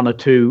one or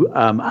two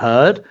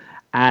heard,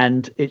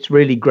 and it's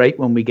really great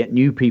when we get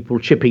new people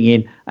chipping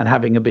in and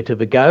having a bit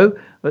of a go.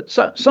 But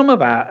some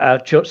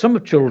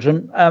of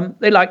children,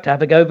 they like to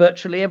have a go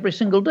virtually every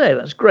single day.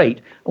 That's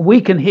great. And we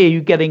can hear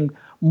you getting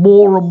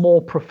more and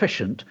more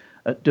proficient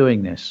at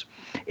doing this.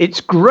 It's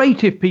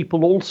great if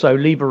people also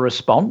leave a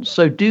response.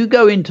 So do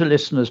go into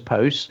listeners'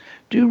 posts,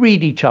 do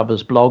read each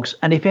other's blogs.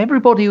 And if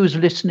everybody who's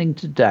listening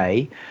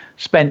today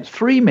spent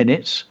 3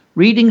 minutes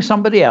reading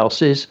somebody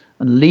else's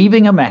and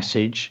leaving a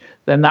message,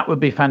 then that would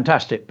be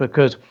fantastic,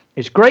 because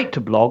it's great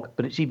to blog,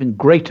 but it's even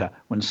greater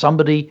when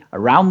somebody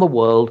around the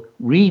world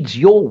reads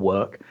your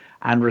work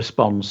and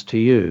responds to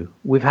you.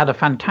 We've had a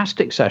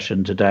fantastic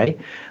session today.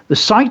 The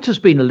site has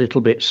been a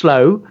little bit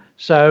slow,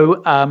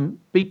 so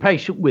be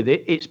patient with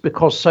it. It's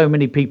because so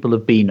many people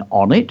have been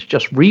on it.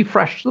 Just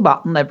refresh the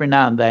button every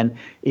now and then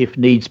if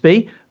needs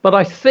be. But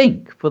I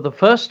think for the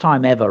first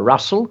time ever,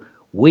 Russell,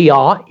 we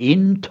are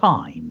in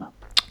time.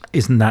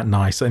 Isn't that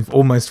nice? I've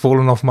almost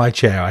fallen off my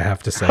chair, I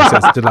have to say. So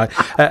it's a delight.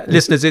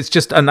 Listeners, it's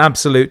just an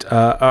absolute,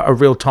 a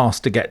real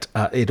task to get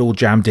it all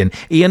jammed in.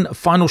 Ian,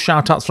 final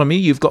shout-outs from you.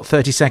 You've got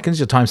 30 seconds.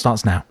 Your time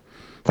starts now.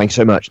 Thanks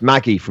so much.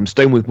 Maggie from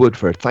Stonewood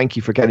Woodford, thank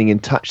you for getting in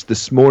touch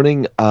this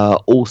morning.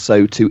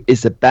 Also to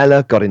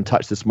Isabella, got in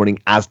touch this morning,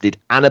 as did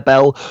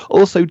Annabelle.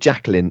 Also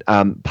Jacqueline,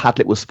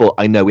 Padlet was full.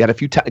 I know we had a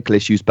few technical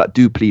issues, but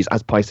do please,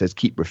 as Pi says,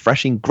 keep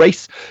refreshing.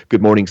 Grace,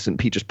 good morning, St.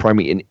 Peter's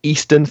Primary in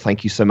Easton.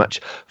 Thank you so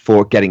much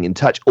for getting in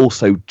touch.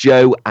 Also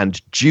Joe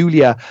and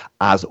Julia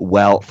as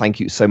well. Thank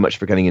you so much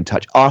for getting in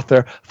touch.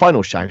 Arthur,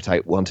 final shout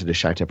out, wanted to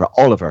shout out for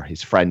Oliver,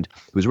 his friend,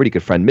 who was a really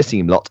good friend, missing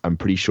him a lot. I'm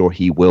pretty sure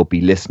he will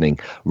be listening.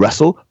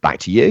 Russell, back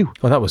to you.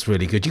 Well, that was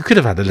really good. You could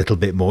have had a little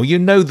bit more. You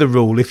know the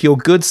rule. If you're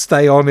good,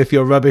 stay on. If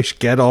you're rubbish,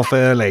 get off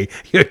early.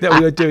 You know,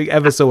 we were doing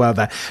ever so well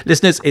there.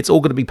 Listeners, it's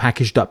all going to be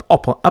packaged up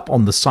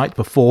on the site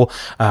before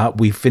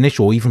we finish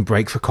or even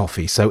break for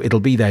coffee. So it'll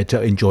be there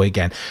to enjoy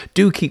again.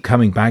 Do keep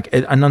coming back.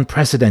 An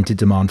unprecedented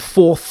demand.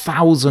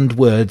 4,000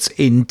 words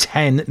in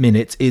 10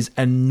 minutes is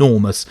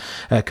enormous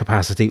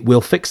capacity.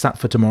 We'll fix that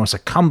for tomorrow. So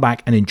come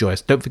back and enjoy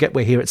us. Don't forget,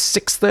 we're here at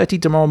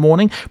 6:30 tomorrow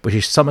morning,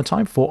 British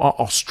summertime, for our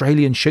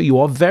Australian show. You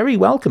are very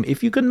welcome.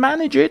 If you can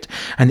manage it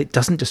and it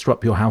doesn't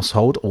disrupt your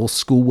household or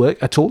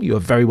schoolwork at all, you are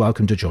very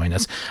welcome to join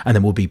us. And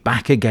then we'll be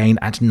back again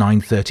at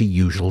 9:30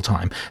 usual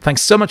time.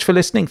 Thanks so much for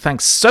listening.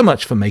 Thanks so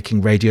much for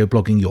making radio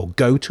blogging your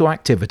go-to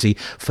activity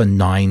for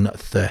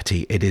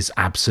 9:30. It is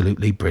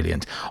absolutely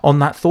brilliant. On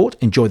that thought,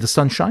 enjoy the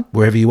sunshine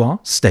wherever you are.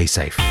 Stay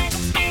safe.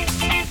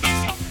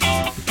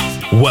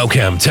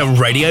 Welcome to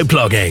Radio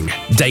Blogging,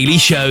 daily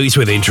shows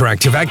with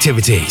interactive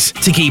activities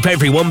to keep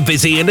everyone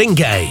busy and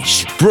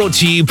engaged. Brought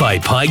to you by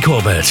Pi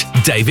Corbett,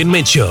 David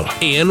Mitchell,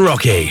 Ian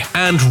Rocky,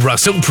 and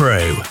Russell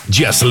Prue.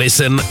 Just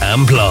listen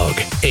and blog.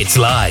 It's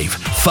live,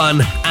 fun,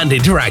 and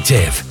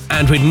interactive.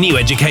 And with new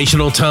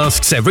educational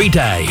tasks every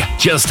day,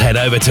 just head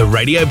over to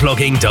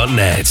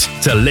radioblogging.net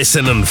to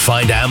listen and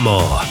find out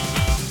more.